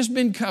 no, it's just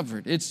been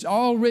covered. It's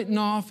all written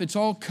off. It's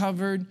all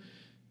covered.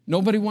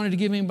 Nobody wanted to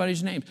give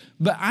anybody's name.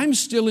 But I'm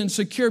still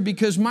insecure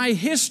because my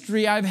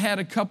history, I've had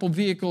a couple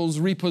vehicles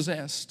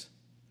repossessed.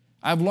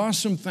 I've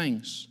lost some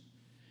things.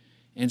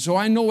 And so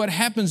I know what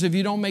happens if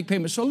you don't make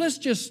payments. So let's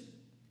just,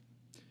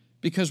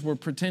 because we're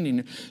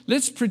pretending,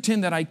 let's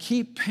pretend that I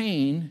keep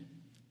paying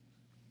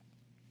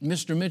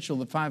Mr. Mitchell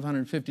the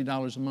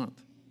 $550 a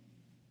month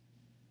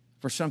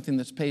for something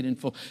that's paid in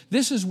full.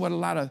 This is what a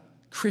lot of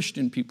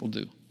Christian people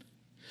do.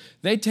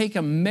 They take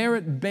a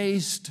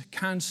merit-based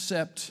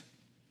concept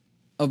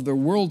of their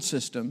world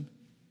system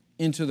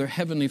into their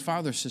Heavenly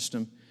Father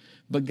system,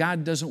 but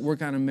God doesn't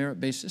work on a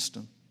merit-based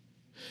system.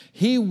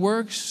 He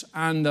works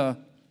on the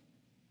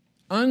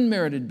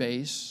unmerited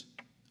base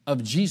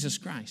of Jesus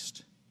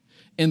Christ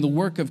and the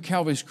work of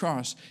Calvary's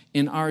cross,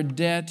 and our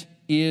debt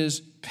is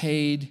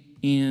paid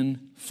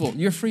in full.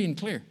 You're free and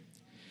clear.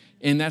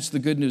 And that's the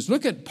good news.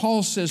 Look at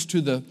Paul says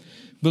to the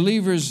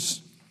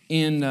believers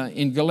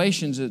in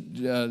Galatians.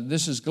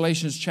 This is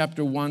Galatians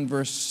chapter 1,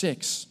 verse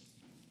 6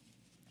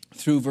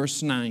 through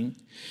verse 9.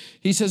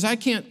 He says,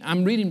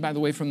 I'm reading, by the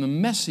way, from the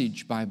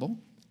Message Bible.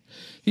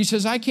 He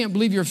says, I can't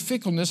believe your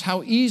fickleness,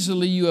 how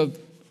easily you have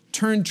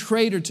turned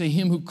traitor to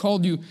him who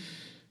called you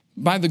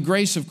by the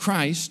grace of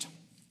Christ,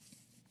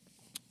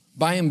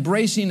 by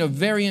embracing a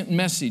variant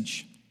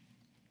message.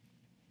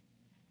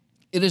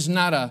 It is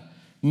not a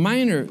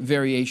minor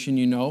variation,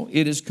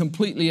 It is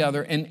completely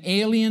other, an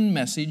alien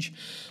message,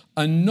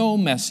 a no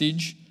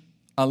message,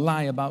 a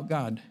lie about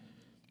God.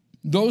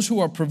 Those who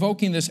are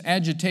provoking this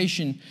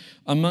agitation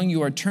among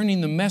you are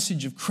turning the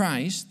message of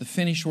Christ, the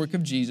finished work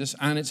of Jesus,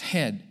 on its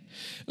head.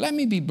 Let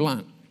me be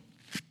blunt.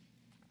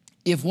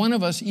 If one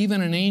of us,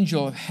 even an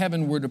angel of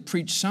heaven, were to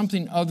preach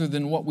something other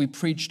than what we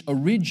preached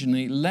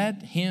originally,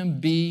 let him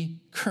be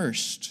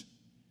cursed.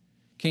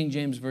 King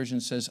James Version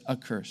says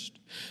accursed.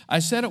 I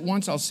said it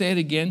once, I'll say it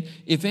again.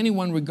 If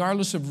anyone,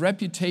 regardless of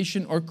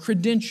reputation or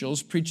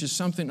credentials, preaches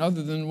something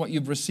other than what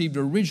you've received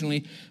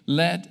originally,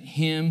 let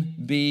him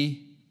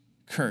be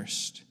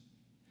cursed.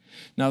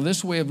 Now,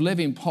 this way of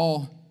living,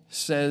 Paul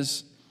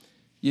says,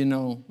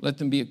 let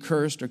them be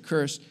accursed or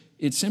cursed.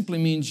 It simply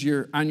means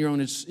you're on your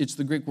own. It's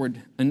the Greek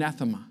word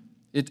anathema.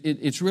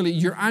 It's really,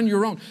 you're on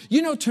your own.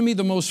 To me,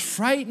 the most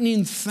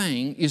frightening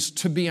thing is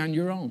to be on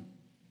your own.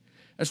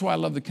 That's why I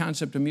love the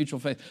concept of mutual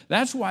faith.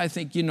 That's why I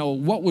think,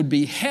 what would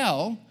be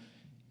hell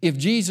if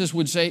Jesus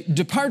would say,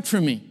 depart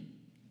from me.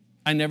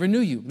 I never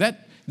knew you.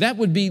 That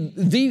would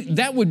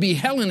be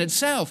hell in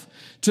itself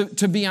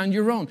to be on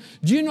your own.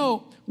 Do you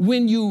know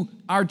when you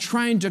are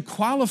trying to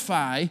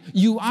qualify,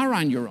 you are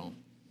on your own.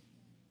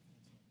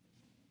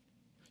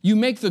 You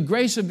make the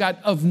grace of God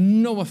of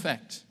no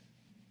effect.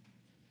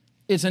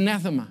 It's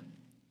anathema.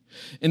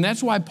 And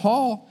that's why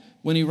Paul,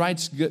 when he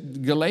writes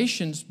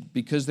Galatians,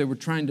 because they were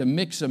trying to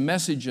mix a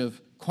message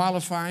of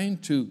qualifying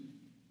to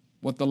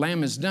what the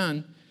Lamb has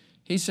done,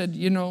 he said,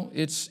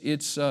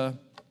 it's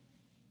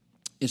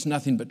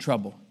nothing but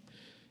trouble.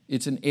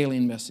 It's an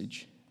alien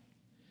message.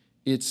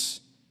 It's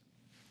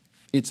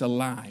a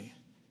lie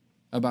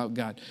about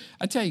God.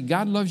 I tell you,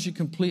 God loves you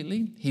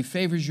completely. He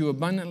favors you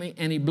abundantly,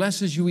 and He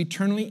blesses you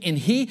eternally, and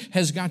He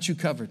has got you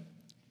covered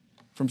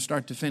from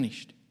start to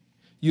finish.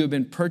 You have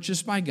been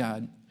purchased by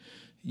God.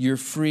 You're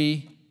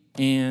free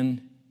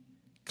and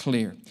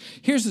clear.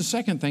 Here's the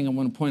second thing I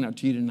want to point out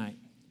to you tonight.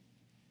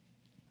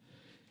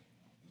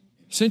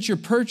 Since you're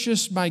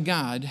purchased by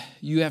God,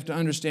 you have to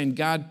understand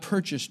God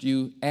purchased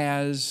you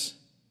as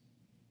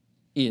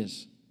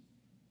is.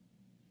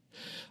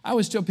 I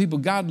always tell people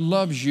God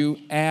loves you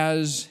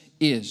as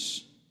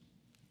is.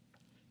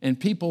 And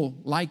people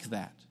like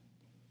that.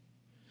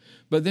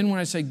 But then when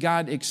I say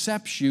God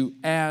accepts you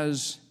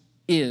as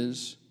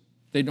is,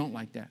 they don't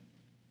like that.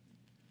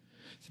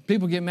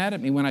 People get mad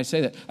at me when I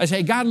say that. I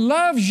say, God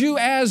loves you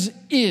as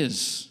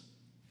is.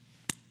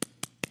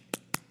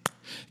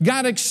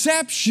 God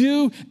accepts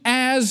you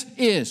as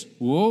is.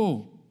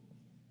 Whoa.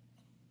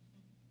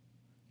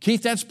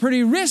 Keith, that's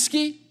pretty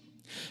risky.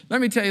 Let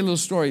me tell you a little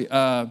story.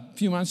 A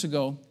few months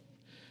ago,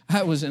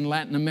 I was in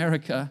Latin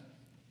America,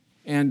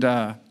 and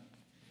I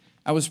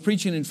was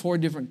preaching in 4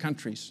 different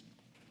countries.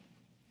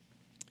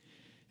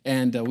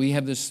 And we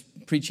have this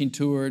preaching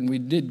tour, and we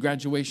did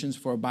graduations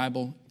for a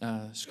Bible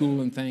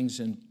school and things.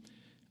 And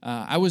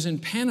I was in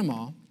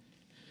Panama.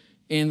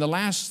 In the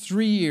last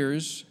 3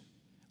 years,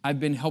 I've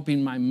been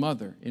helping my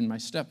mother and my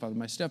stepfather.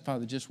 My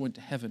stepfather just went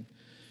to heaven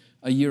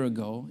a year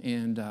ago,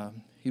 and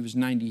he was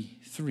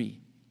 93.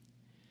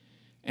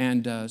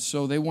 And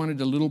so they wanted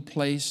a little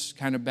place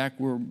kind of back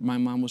where my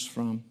mom was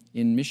from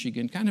in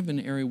Michigan, kind of an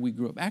area we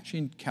grew up, actually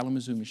in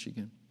Kalamazoo,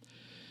 Michigan.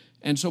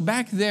 And so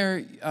back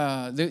there,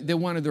 they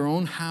wanted their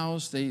own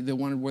house. They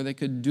wanted where they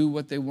could do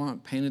what they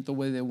want, paint it the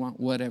way they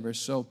want, whatever.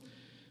 So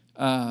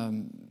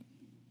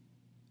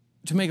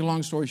to make a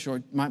long story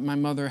short, my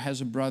mother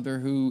has a brother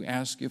who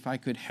asked if I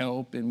could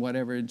help and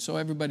whatever. And so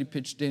everybody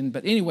pitched in.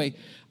 But anyway,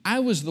 I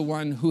was the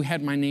one who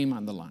had my name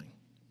on the line.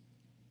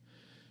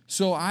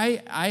 So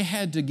I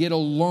had to get a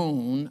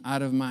loan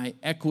out of my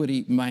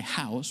equity, my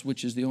house,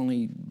 which is the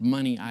only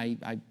money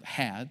I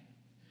had,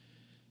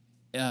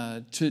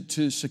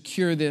 to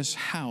secure this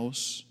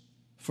house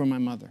for my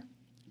mother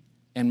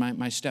and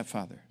my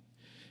stepfather.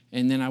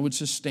 And then I would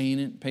sustain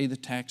it, pay the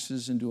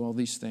taxes, and do all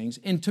these things.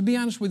 And to be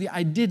honest with you,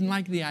 I didn't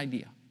like the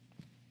idea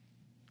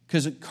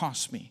because it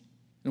cost me.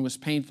 It was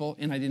painful,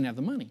 and I didn't have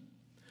the money.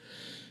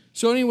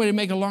 So anyway, to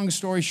make a long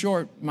story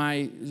short,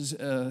 my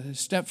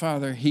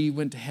stepfather, he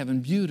went to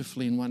heaven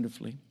beautifully and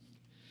wonderfully.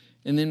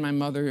 And then my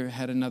mother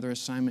had another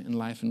assignment in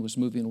life and was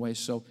moving away.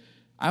 So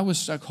I was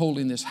stuck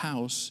holding this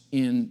house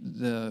in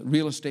the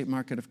real estate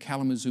market of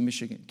Kalamazoo,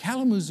 Michigan.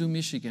 Kalamazoo,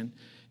 Michigan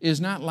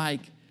is not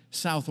like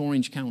South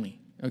Orange County.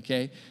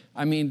 Okay?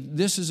 I mean,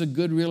 this is a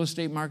good real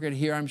estate market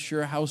here. I'm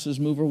sure houses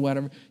move or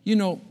whatever. You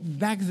know,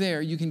 back there,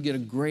 you can get a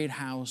great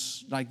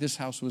house. Like this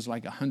house was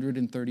like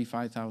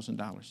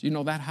 $135,000. You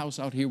know, that house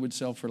out here would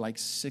sell for like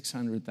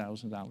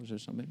 $600,000 or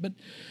something.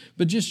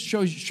 But just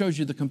shows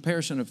you the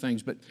comparison of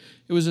things. But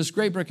it was this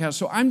great brick house.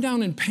 So I'm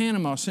down in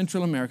Panama,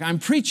 Central America. I'm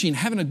preaching,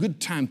 having a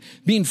good time,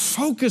 being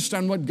focused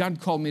on what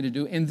God called me to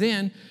do. And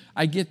then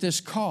I get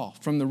this call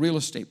from the real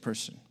estate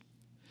person.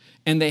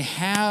 And they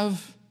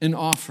have an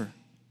offer.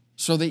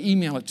 So they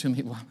email it to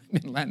me while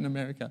I'm in Latin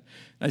America.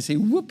 I say,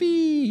 whoopee,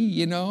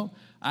 you know,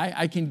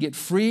 I can get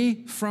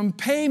free from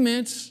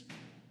payments.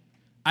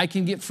 I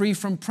can get free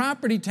from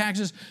property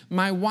taxes.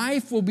 My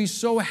wife will be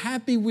so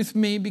happy with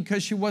me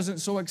because she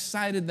wasn't so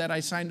excited that I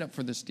signed up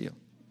for this deal.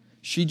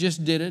 She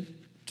just did it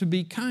to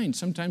be kind.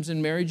 Sometimes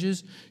in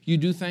marriages, you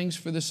do things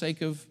for the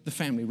sake of the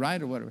family,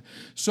 right, or whatever.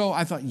 So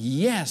I thought,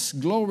 yes,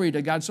 glory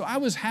to God. So I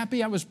was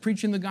happy. I was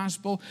preaching the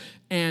gospel,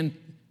 and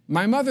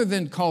my mother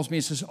then calls me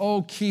and says,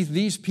 oh, Keith,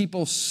 these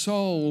people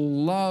so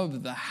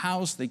love the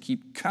house. They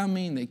keep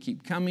coming. They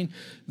keep coming.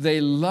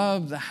 They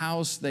love the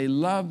house. They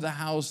love the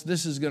house.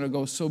 This is going to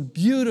go so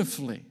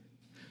beautifully.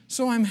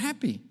 So I'm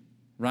happy,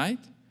 right?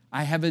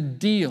 I have a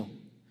deal.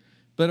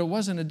 But it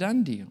wasn't a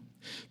done deal.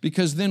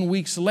 Because then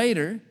weeks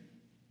later,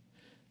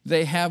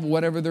 they have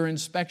whatever their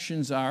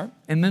inspections are,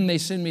 and then they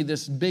send me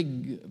this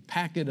big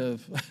packet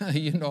of,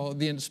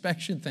 the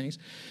inspection things.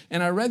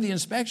 And I read the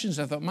inspections.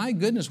 I thought, my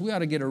goodness, we ought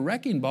to get a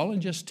wrecking ball and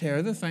just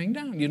tear the thing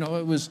down. You know,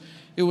 it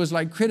was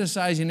like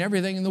criticizing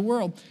everything in the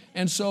world.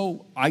 And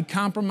so I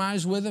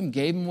compromised with them,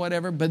 gave them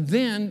whatever. But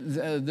then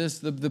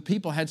the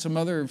people had some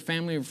other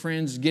family or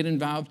friends get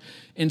involved,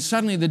 and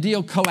suddenly the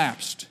deal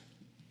collapsed.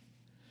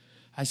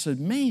 I said,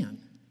 man,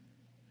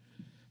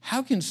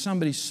 how can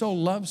somebody so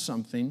love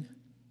something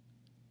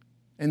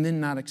and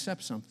then not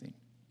accept something?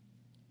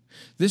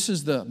 This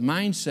is the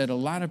mindset a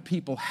lot of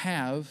people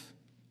have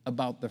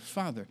about their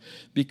Father,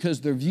 because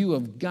their view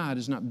of God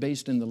is not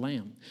based in the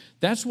Lamb.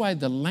 That's why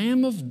the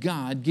Lamb of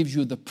God gives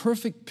you the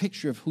perfect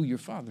picture of who your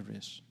Father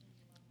is.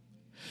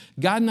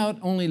 God not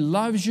only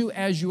loves you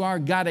as you are,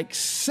 God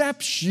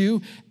accepts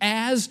you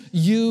as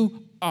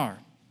you are.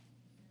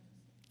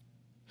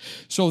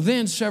 So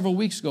then several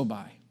weeks go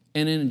by,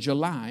 and in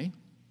July,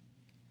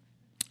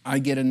 I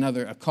get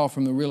a call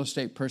from the real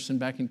estate person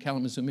back in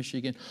Kalamazoo,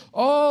 Michigan.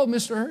 Oh,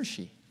 Mr.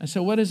 Hershey. I said,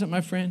 what is it, my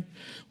friend?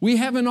 We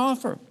have an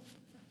offer.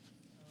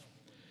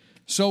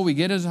 So we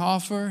get his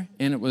offer,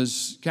 and it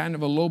was kind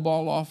of a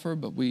lowball offer,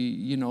 but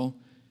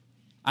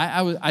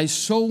I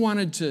so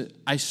wanted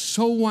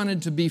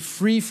to be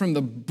free from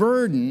the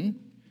burden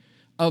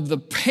of the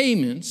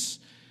payments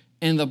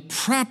and the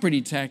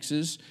property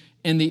taxes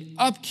and the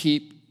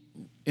upkeep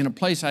in a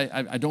place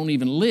I don't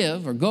even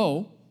live or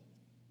go.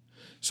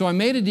 So I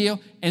made a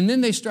deal, and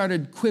then they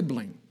started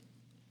quibbling.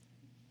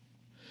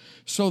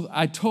 So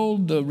I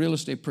told the real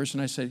estate person,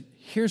 I said,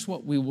 here's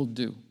what we will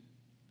do.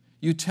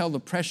 You tell the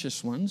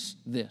precious ones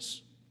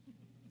this.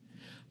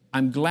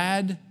 I'm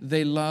glad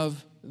they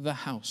love the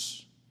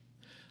house.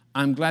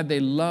 I'm glad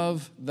they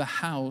love the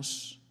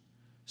house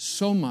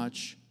so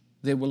much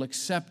they will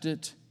accept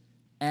it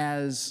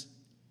as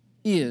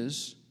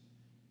is,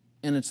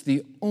 and it's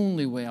the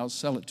only way I'll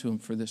sell it to them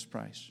for this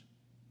price.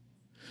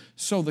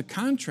 So the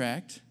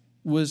contract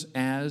was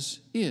as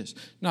is.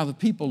 Now, the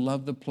people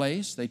loved the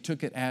place. They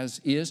took it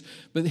as is.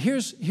 But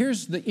here's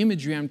the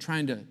imagery I'm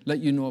trying to let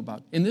you know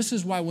about. And this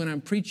is why when I'm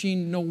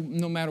preaching, no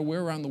matter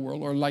where around the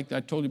world, or like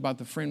I told you about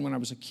the friend when I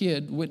was a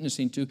kid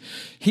witnessing to,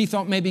 he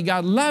thought maybe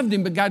God loved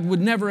him, but God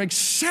would never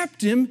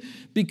accept him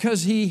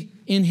because he,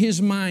 in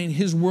his mind,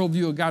 his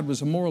worldview of God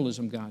was a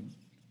moralism God.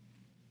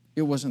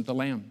 It wasn't the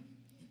Lamb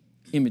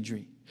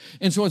imagery.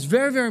 And so it's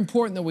very, very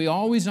important that we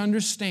always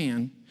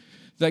understand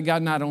that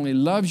God not only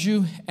loves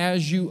you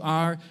as you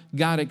are,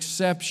 God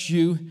accepts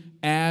you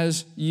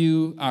as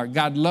you are.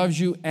 God loves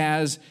you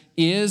as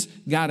is.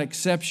 God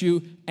accepts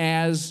you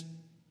as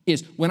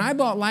is. When I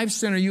bought Life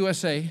Center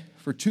USA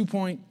for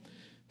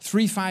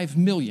 $2.35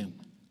 million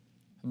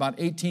about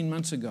 18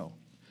 months ago,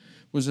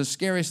 was the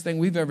scariest thing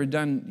we've ever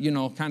done,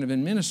 kind of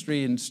in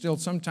ministry, and still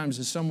sometimes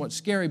is somewhat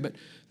scary. But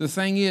the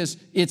thing is,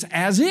 it's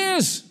as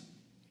is.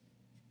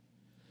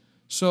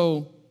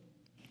 So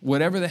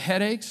whatever the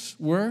headaches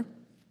were,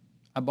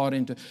 I bought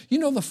into.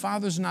 The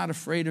Father's not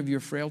afraid of your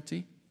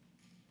frailty.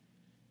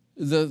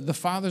 The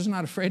Father's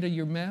not afraid of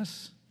your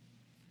mess.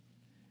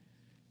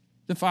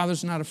 The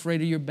Father's not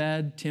afraid of your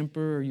bad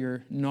temper or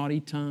your naughty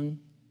tongue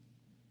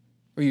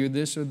or your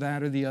this or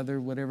that or the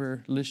other,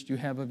 whatever list you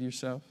have of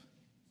yourself.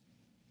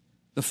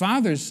 The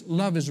Father's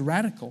love is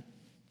radical.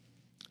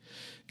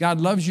 God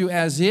loves you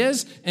as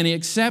is, and He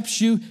accepts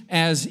you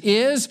as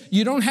is.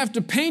 You don't have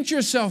to paint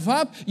yourself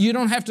up. You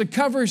don't have to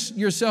cover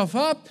yourself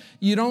up.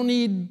 You don't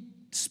need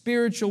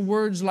spiritual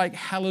words like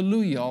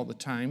hallelujah all the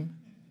time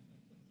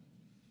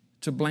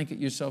to blanket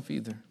yourself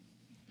either.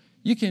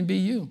 You can be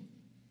you.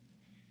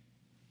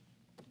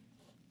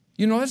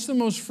 That's the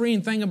most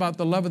freeing thing about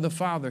the love of the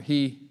Father.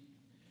 He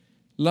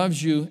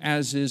loves you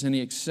as is, and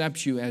He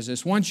accepts you as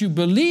is. Once you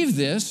believe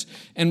this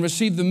and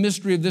receive the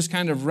mystery of this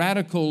kind of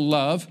radical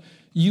love,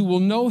 you will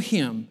know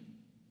Him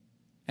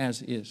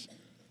as is.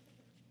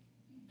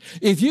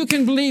 If you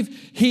can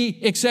believe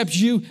He accepts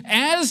you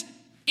as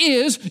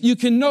is, you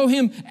can know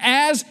Him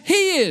as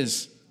He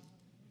is.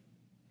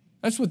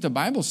 That's what the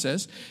Bible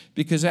says,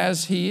 because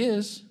as He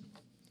is.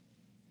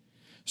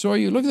 So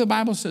look at the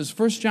Bible says,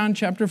 1 John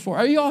chapter 4.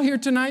 Are you all here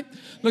tonight?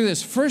 Look at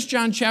this, 1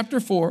 John chapter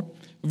 4,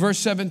 verse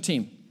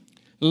 17.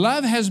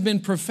 Love has been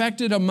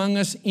perfected among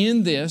us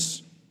in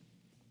this,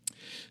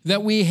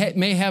 that we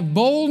may have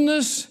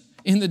boldness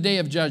in the day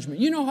of judgment.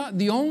 You know what?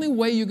 The only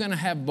way you're going to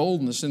have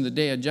boldness in the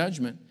day of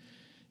judgment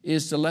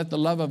is to let the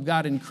love of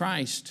God in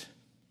Christ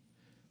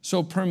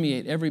so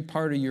permeate every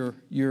part of your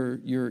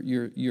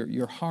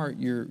heart,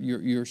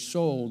 your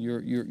soul,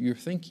 your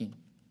thinking.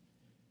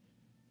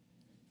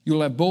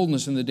 You'll have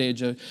boldness in the day of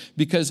judgment,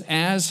 because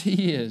as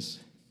He is,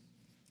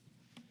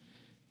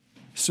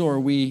 so are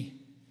we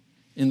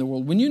in the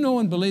world. When you know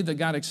and believe that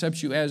God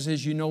accepts you as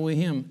is, you know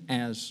Him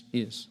as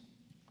is.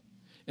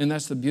 And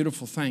that's the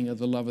beautiful thing of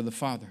the love of the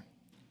Father.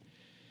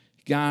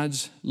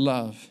 God's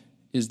love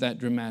is that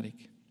dramatic.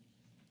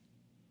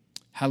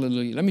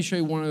 Hallelujah. Let me show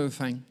you one other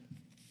thing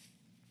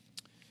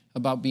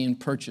about being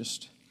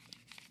purchased.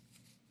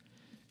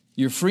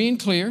 You're free and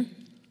clear,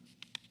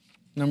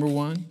 number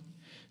one.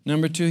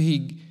 Number two,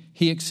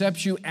 He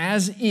accepts you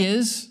as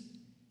is.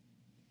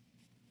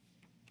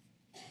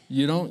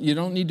 You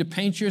don't need to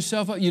paint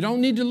yourself up. You don't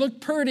need to look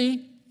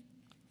pretty.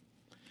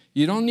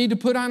 You don't need to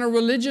put on a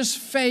religious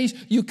face.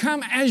 You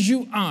come as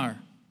you are.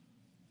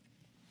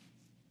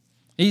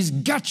 He's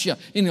got you,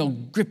 and He'll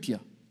grip you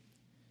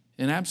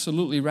and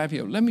absolutely wrap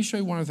you up. Let me show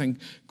you one other thing.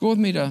 Go with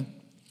me to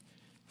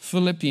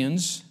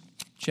Philippians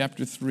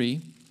chapter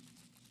 3.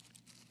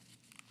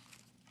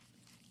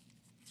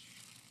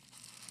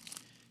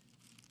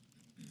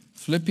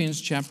 Philippians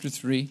chapter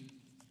 3.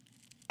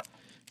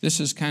 This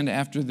is kind of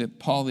after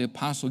Paul the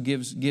Apostle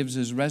gives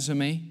his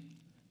resume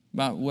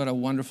about what a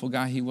wonderful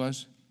guy he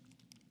was.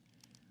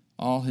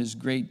 All his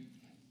great,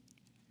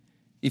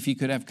 if he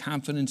could have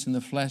confidence in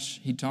the flesh,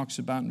 he talks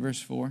about in verse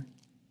 4.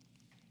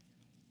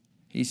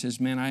 He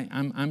says, man,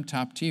 I'm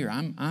top tier.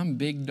 I'm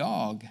big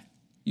dog.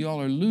 You all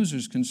are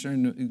losers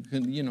concerned,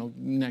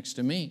 next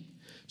to me.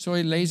 So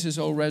he lays his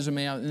old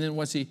resume out, and then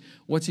what's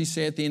he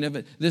say at the end of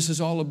it? This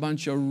is all a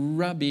bunch of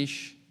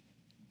rubbish.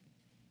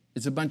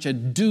 It's a bunch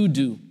of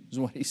doo-doo, is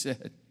what he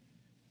said.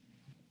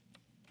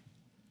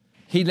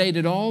 He laid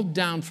it all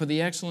down for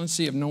the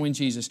excellency of knowing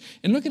Jesus.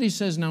 And look what he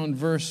says now in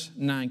verse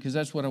 9, because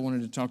that's what I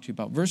wanted to talk to you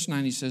about. Verse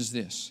 9, he says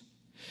this,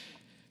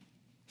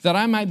 that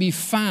I might be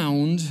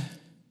found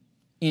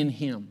in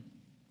Him.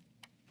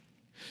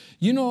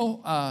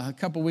 A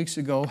couple weeks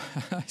ago,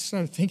 I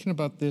started thinking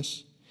about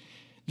this.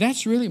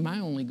 That's really my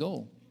only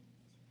goal.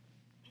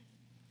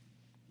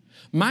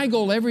 My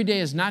goal every day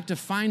is not to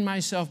find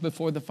myself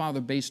before the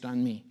Father based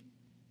on me,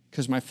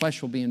 because my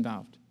flesh will be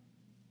involved.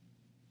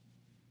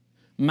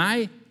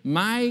 My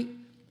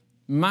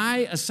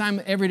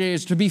assignment every day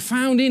is to be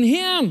found in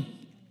Him.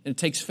 And it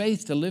takes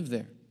faith to live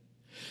there.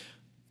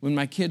 When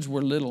my kids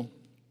were little,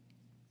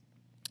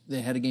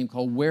 they had a game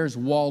called Where's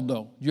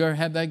Waldo? Did you ever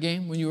have that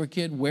game when you were a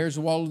kid? Where's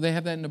Waldo? They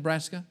have that in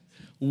Nebraska?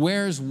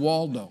 Where's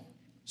Waldo?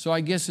 So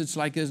I guess it's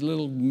like this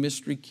little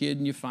mystery kid,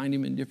 and you find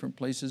him in different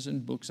places in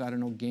books, I don't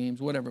know,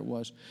 games, whatever it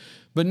was.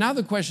 But now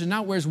the question is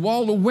not where's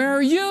Waldo, where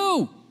are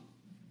you?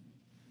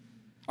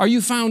 Are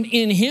you found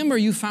in Him or are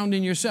you found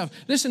in yourself?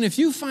 Listen, if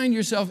you find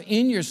yourself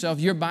in yourself,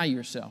 you're by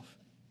yourself.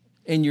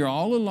 And you're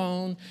all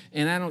alone,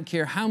 and I don't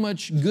care how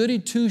much goody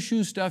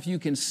two-shoe stuff you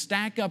can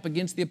stack up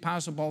against the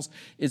Apostle Paul's,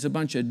 it's a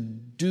bunch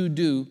of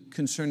doo-doo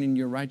concerning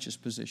your righteous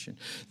position.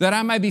 That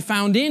I might be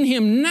found in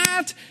Him,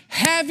 not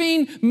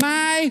having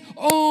my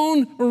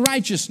own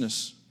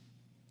righteousness.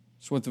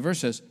 That's what the verse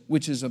says,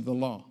 which is of the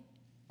law,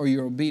 or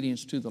your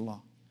obedience to the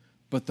law.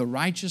 But the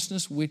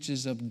righteousness which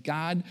is of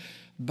God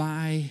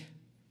by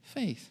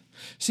faith.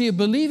 See, a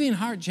believing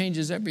heart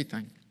changes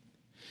everything.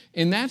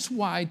 And that's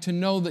why to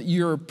know that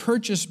you're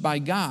purchased by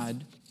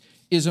God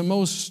is a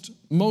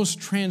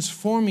most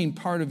transforming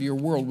part of your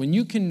world. When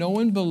you can know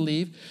and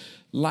believe,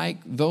 like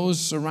those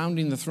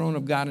surrounding the throne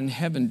of God in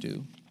heaven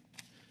do,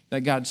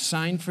 that God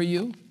signed for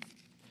you,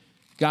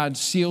 God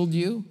sealed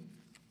you,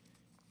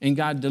 and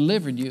God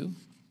delivered you,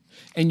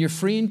 and you're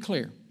free and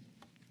clear.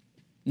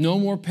 No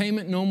more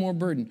payment, no more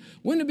burden.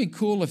 Wouldn't it be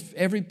cool if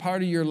every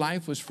part of your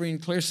life was free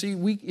and clear? See,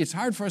 it's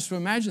hard for us to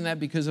imagine that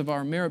because of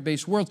our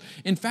merit-based world.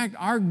 In fact,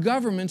 our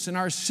governments and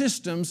our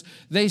systems,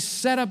 they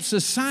set up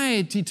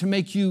society to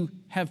make you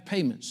have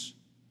payments.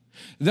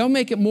 They'll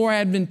make it more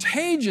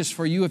advantageous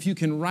for you if you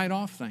can write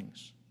off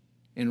things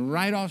and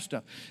write off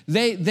stuff.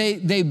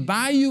 They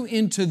buy you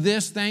into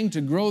this thing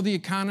to grow the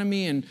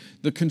economy and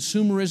the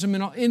consumerism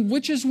and all,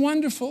 which is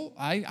wonderful.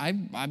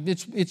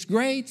 It's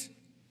great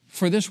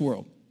for this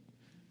world.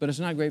 But it's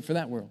not great for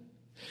that world.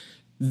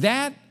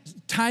 That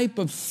type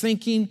of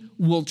thinking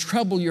will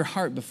trouble your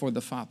heart before the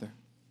Father.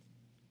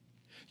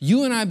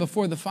 You and I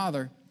before the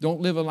Father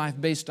don't live a life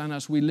based on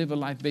us. We live a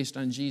life based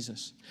on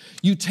Jesus.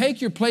 You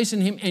take your place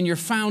in Him and you're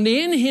found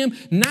in Him,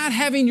 not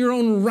having your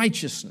own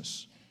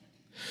righteousness.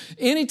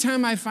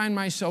 Anytime I find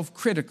myself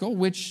critical,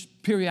 which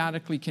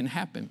periodically can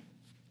happen,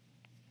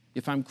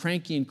 if I'm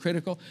cranky and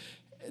critical,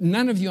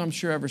 none of you, I'm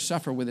sure, ever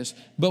suffer with this,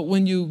 but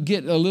when you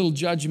get a little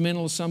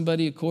judgmental of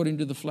somebody according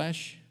to the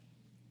flesh,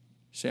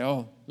 say,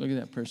 oh, look at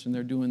that person,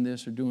 they're doing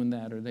this or doing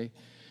that, or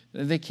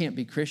they can't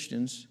be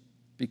Christians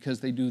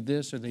because they do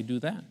this or they do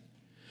that.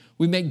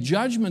 We make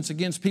judgments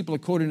against people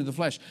according to the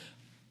flesh.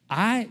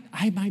 I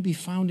might be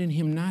found in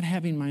Him not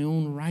having my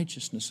own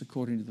righteousness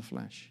according to the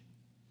flesh,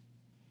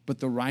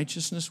 but the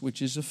righteousness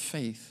which is of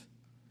faith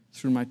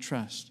through my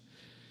trust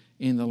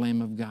in the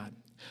Lamb of God.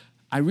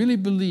 I really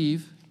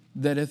believe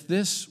that if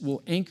this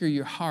will anchor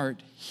your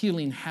heart,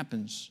 healing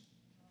happens.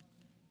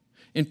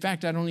 In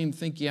fact, I don't even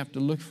think you have to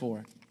look for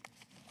it.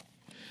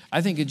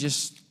 I think it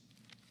just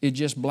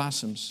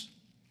blossoms.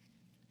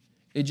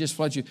 It just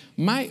floods you.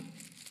 My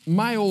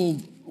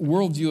old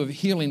worldview of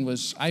healing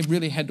was I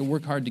really had to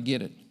work hard to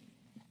get it.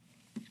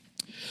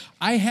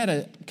 I had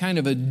a kind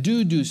of a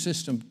do-do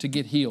system to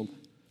get healed.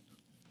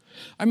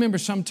 I remember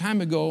some time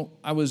ago,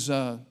 I was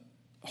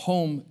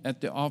home at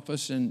the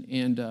office,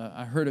 and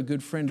I heard a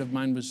good friend of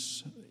mine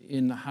was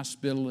in the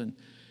hospital and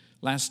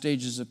last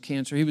stages of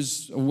cancer. He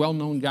was a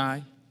well-known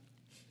guy.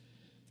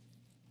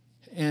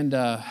 And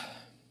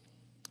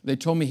they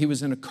told me he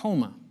was in a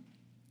coma.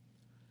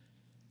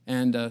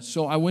 And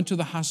so I went to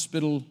the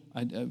hospital.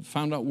 I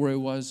found out where he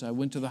was. I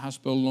went to the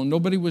hospital alone.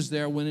 Nobody was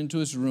there. I went into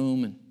his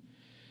room, and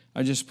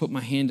I just put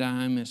my hand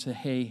on him and said,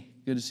 hey,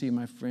 good to see you,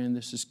 my friend.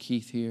 This is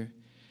Keith here.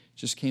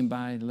 Just came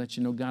by to let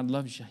you know God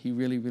loves you. He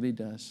really, really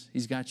does.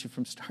 He's got you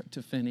from start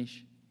to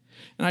finish.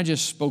 And I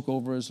just spoke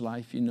over his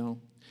life,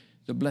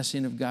 the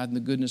blessing of God and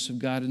the goodness of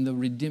God and the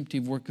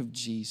redemptive work of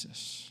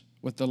Jesus,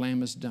 what the Lamb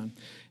has done.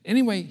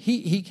 Anyway,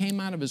 he came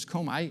out of his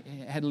coma. I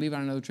had to leave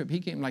on another trip. He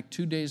came like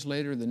 2 days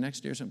later, the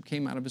next day or something,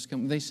 came out of his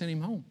coma. They sent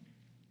him home.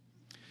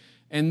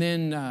 And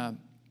then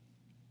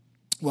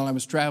while I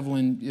was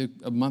traveling,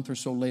 a month or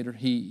so later,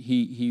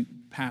 he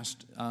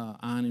passed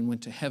on and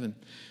went to heaven.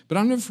 But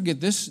I'll never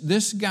forget,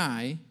 this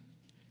guy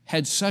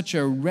had such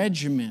a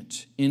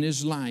regiment in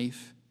his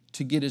life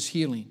to get his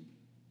healing.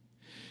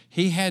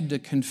 He had to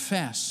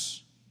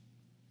confess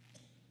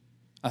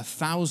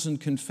 1,000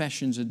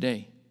 confessions a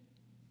day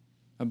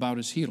about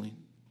his healing.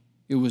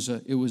 It was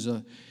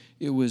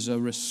a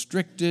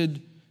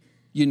restricted,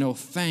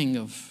 thing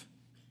of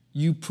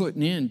you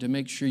putting in to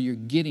make sure you're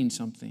getting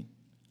something.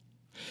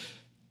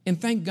 And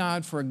thank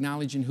God for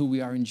acknowledging who we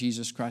are in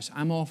Jesus Christ.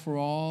 I'm all for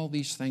all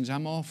these things.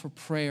 I'm all for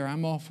prayer.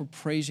 I'm all for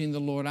praising the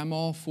Lord. I'm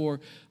all for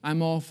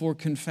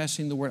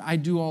confessing the word. I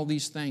do all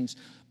these things.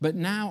 But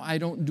now I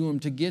don't do them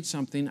to get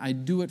something. I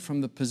do it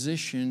from the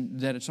position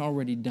that it's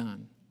already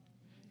done.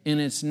 and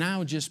it's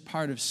now just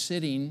part of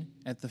sitting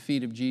at the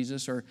feet of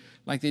Jesus, or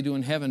like they do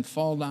in heaven,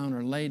 fall down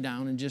or lay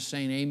down and just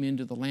saying amen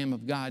to the Lamb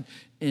of God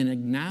and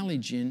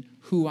acknowledging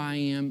who I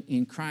am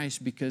in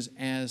Christ, because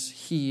as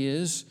He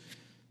is,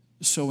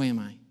 so am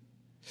I.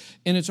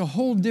 And it's a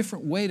whole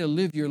different way to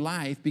live your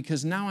life,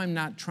 because now I'm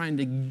not trying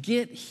to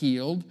get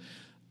healed.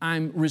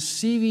 I'm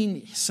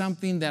receiving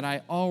something that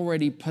I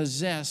already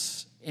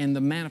possess, and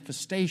the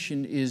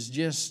manifestation is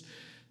just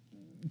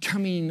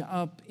coming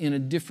up in a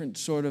different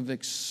sort of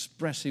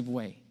expressive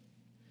way.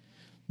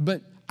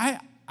 But I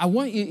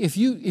want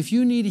you, if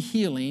you need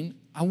healing,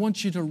 I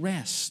want you to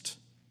rest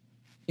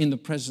in the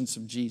presence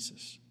of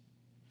Jesus.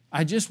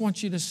 I just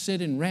want you to sit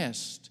and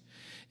rest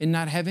and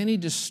not have any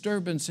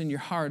disturbance in your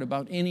heart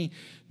about any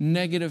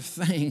negative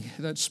thing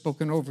that's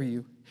spoken over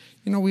you.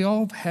 You know, we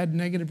all have had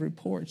negative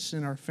reports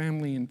in our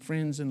family and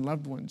friends and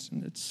loved ones,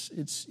 and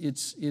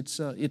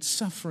it's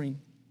suffering.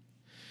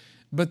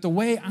 But the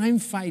way I'm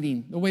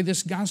fighting, the way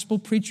this gospel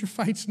preacher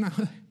fights now,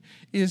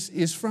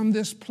 is from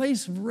this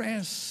place of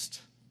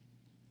rest,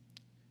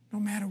 no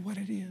matter what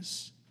it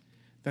is,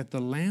 that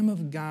the Lamb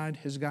of God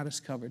has got us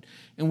covered.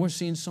 And we're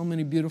seeing so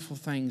many beautiful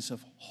things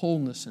of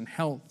wholeness and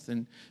health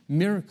and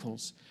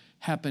miracles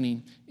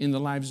happening in the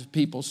lives of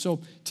people. So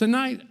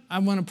tonight, I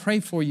want to pray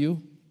for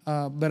you,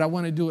 but I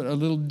want to do it a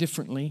little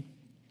differently.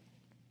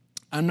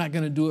 I'm not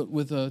going to do it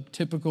with a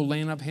typical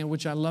laying up hand,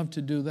 which I love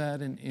to do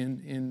that,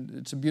 and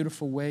it's a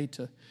beautiful way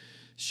to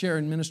share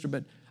and minister,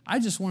 but I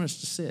just want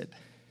us to sit.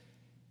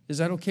 Is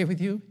that okay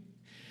with you?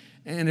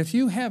 And if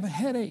you have a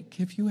headache,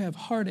 if you have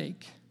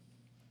heartache,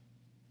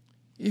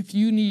 if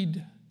you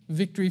need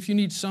victory, if you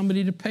need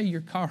somebody to pay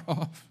your car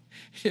off,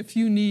 if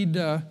you need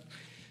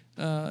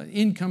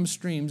income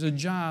streams, a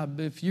job,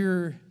 if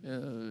you're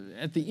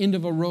at the end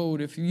of a road,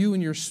 if you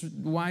and your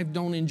wife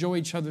don't enjoy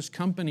each other's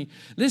company.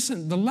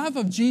 Listen, the love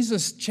of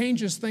Jesus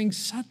changes things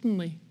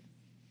suddenly.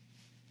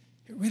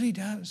 It really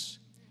does.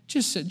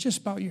 Just sit,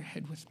 just bow your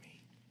head with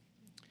me.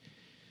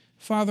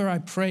 Father, I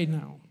pray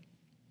now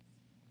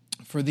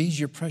for these,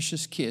 your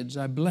precious kids.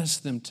 I bless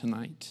them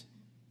tonight.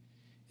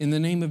 In the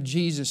name of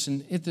Jesus,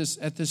 and at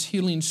this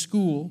healing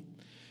school,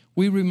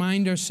 we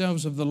remind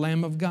ourselves of the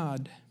Lamb of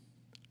God.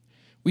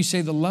 We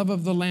say the love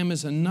of the Lamb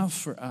is enough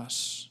for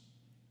us.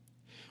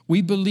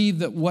 We believe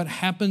that what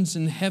happens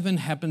in heaven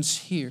happens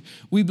here.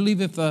 We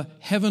believe if the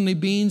heavenly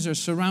beings are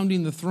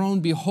surrounding the throne,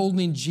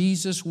 beholding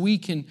Jesus, we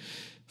can,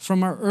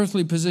 from our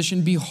earthly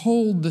position,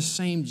 behold the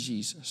same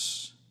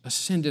Jesus,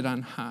 ascended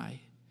on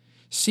high,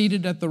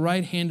 seated at the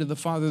right hand of the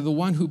Father, the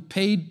one who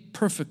paid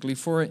perfectly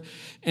for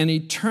an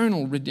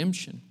eternal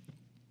redemption.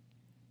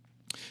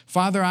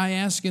 Father, I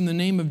ask in the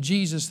name of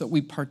Jesus that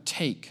we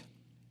partake,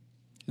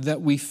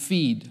 that we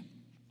feed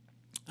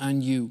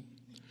on you.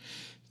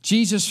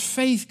 Jesus'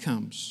 faith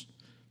comes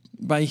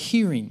by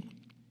hearing,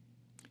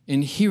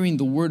 and hearing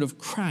the word of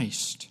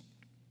Christ.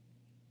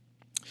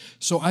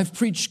 So I've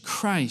preached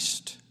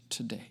Christ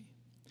today.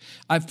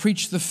 I've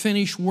preached the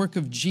finished work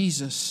of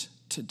Jesus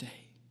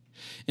today.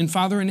 And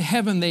Father, in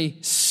heaven, they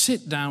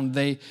sit down,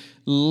 they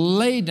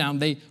lay down,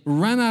 they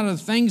run out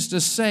of things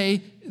to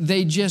say,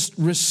 they just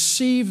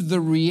receive the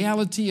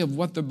reality of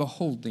what they're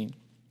beholding,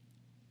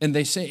 and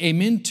they say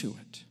amen to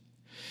it.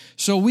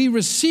 So we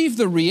receive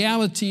the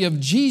reality of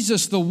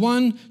Jesus, the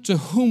one to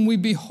whom we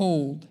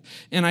behold.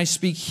 And I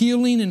speak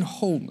healing and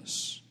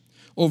wholeness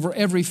over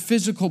every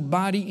physical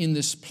body in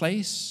this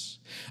place.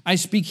 I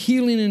speak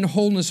healing and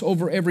wholeness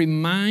over every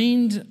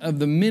mind of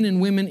the men and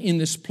women in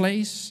this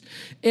place.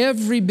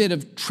 Every bit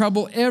of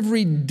trouble,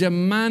 every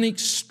demonic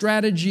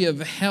strategy of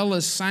hell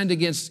assigned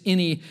against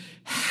any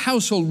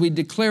household, we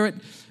declare it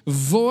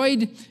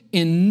void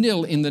and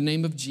nil in the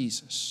name of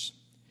Jesus.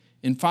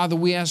 And Father,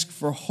 we ask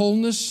for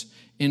wholeness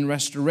in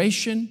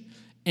restoration,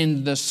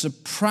 and the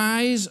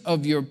surprise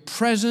of your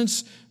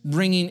presence,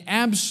 bringing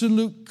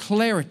absolute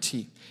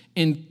clarity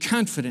and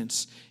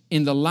confidence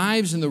in the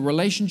lives and the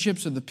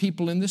relationships of the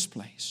people in this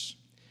place.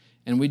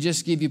 And we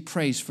just give you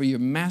praise for your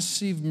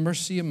massive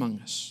mercy among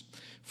us,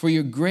 for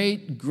your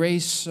great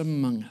grace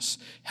among us.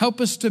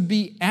 Help us to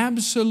be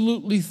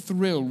absolutely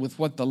thrilled with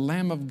what the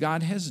Lamb of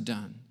God has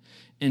done,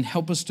 and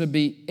help us to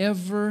be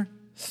ever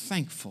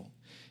thankful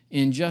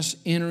and just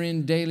enter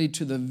in daily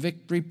to the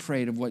victory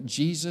parade of what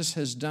Jesus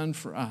has done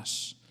for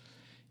us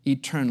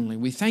eternally.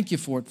 We thank you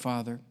for it,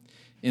 Father.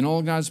 And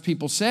all God's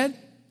people said,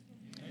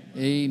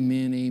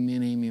 amen,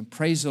 amen, amen.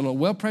 Praise the Lord.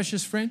 Well,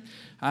 precious friend,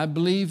 I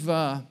believe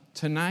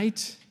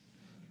tonight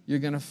you're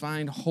going to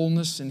find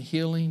wholeness and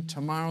healing.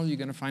 Tomorrow you're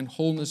going to find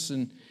wholeness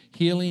and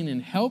healing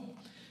and help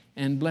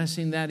and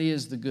blessing. That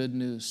is the good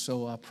news.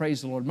 So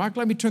praise the Lord. Mark,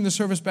 let me turn the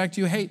service back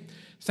to you. Hey,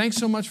 thanks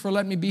so much for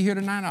letting me be here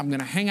tonight. I'm going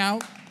to hang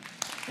out.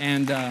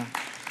 And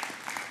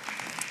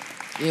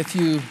if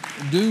you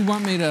do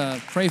want me to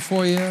pray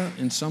for you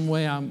in some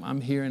way,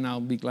 I'm here, and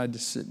I'll be glad to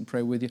sit and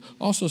pray with you.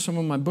 Also, some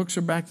of my books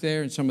are back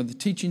there, and some of the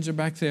teachings are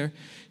back there.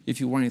 If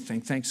you want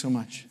anything, thanks so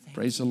much.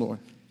 Praise the Lord.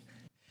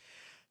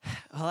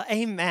 Well,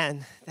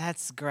 amen.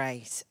 That's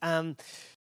great.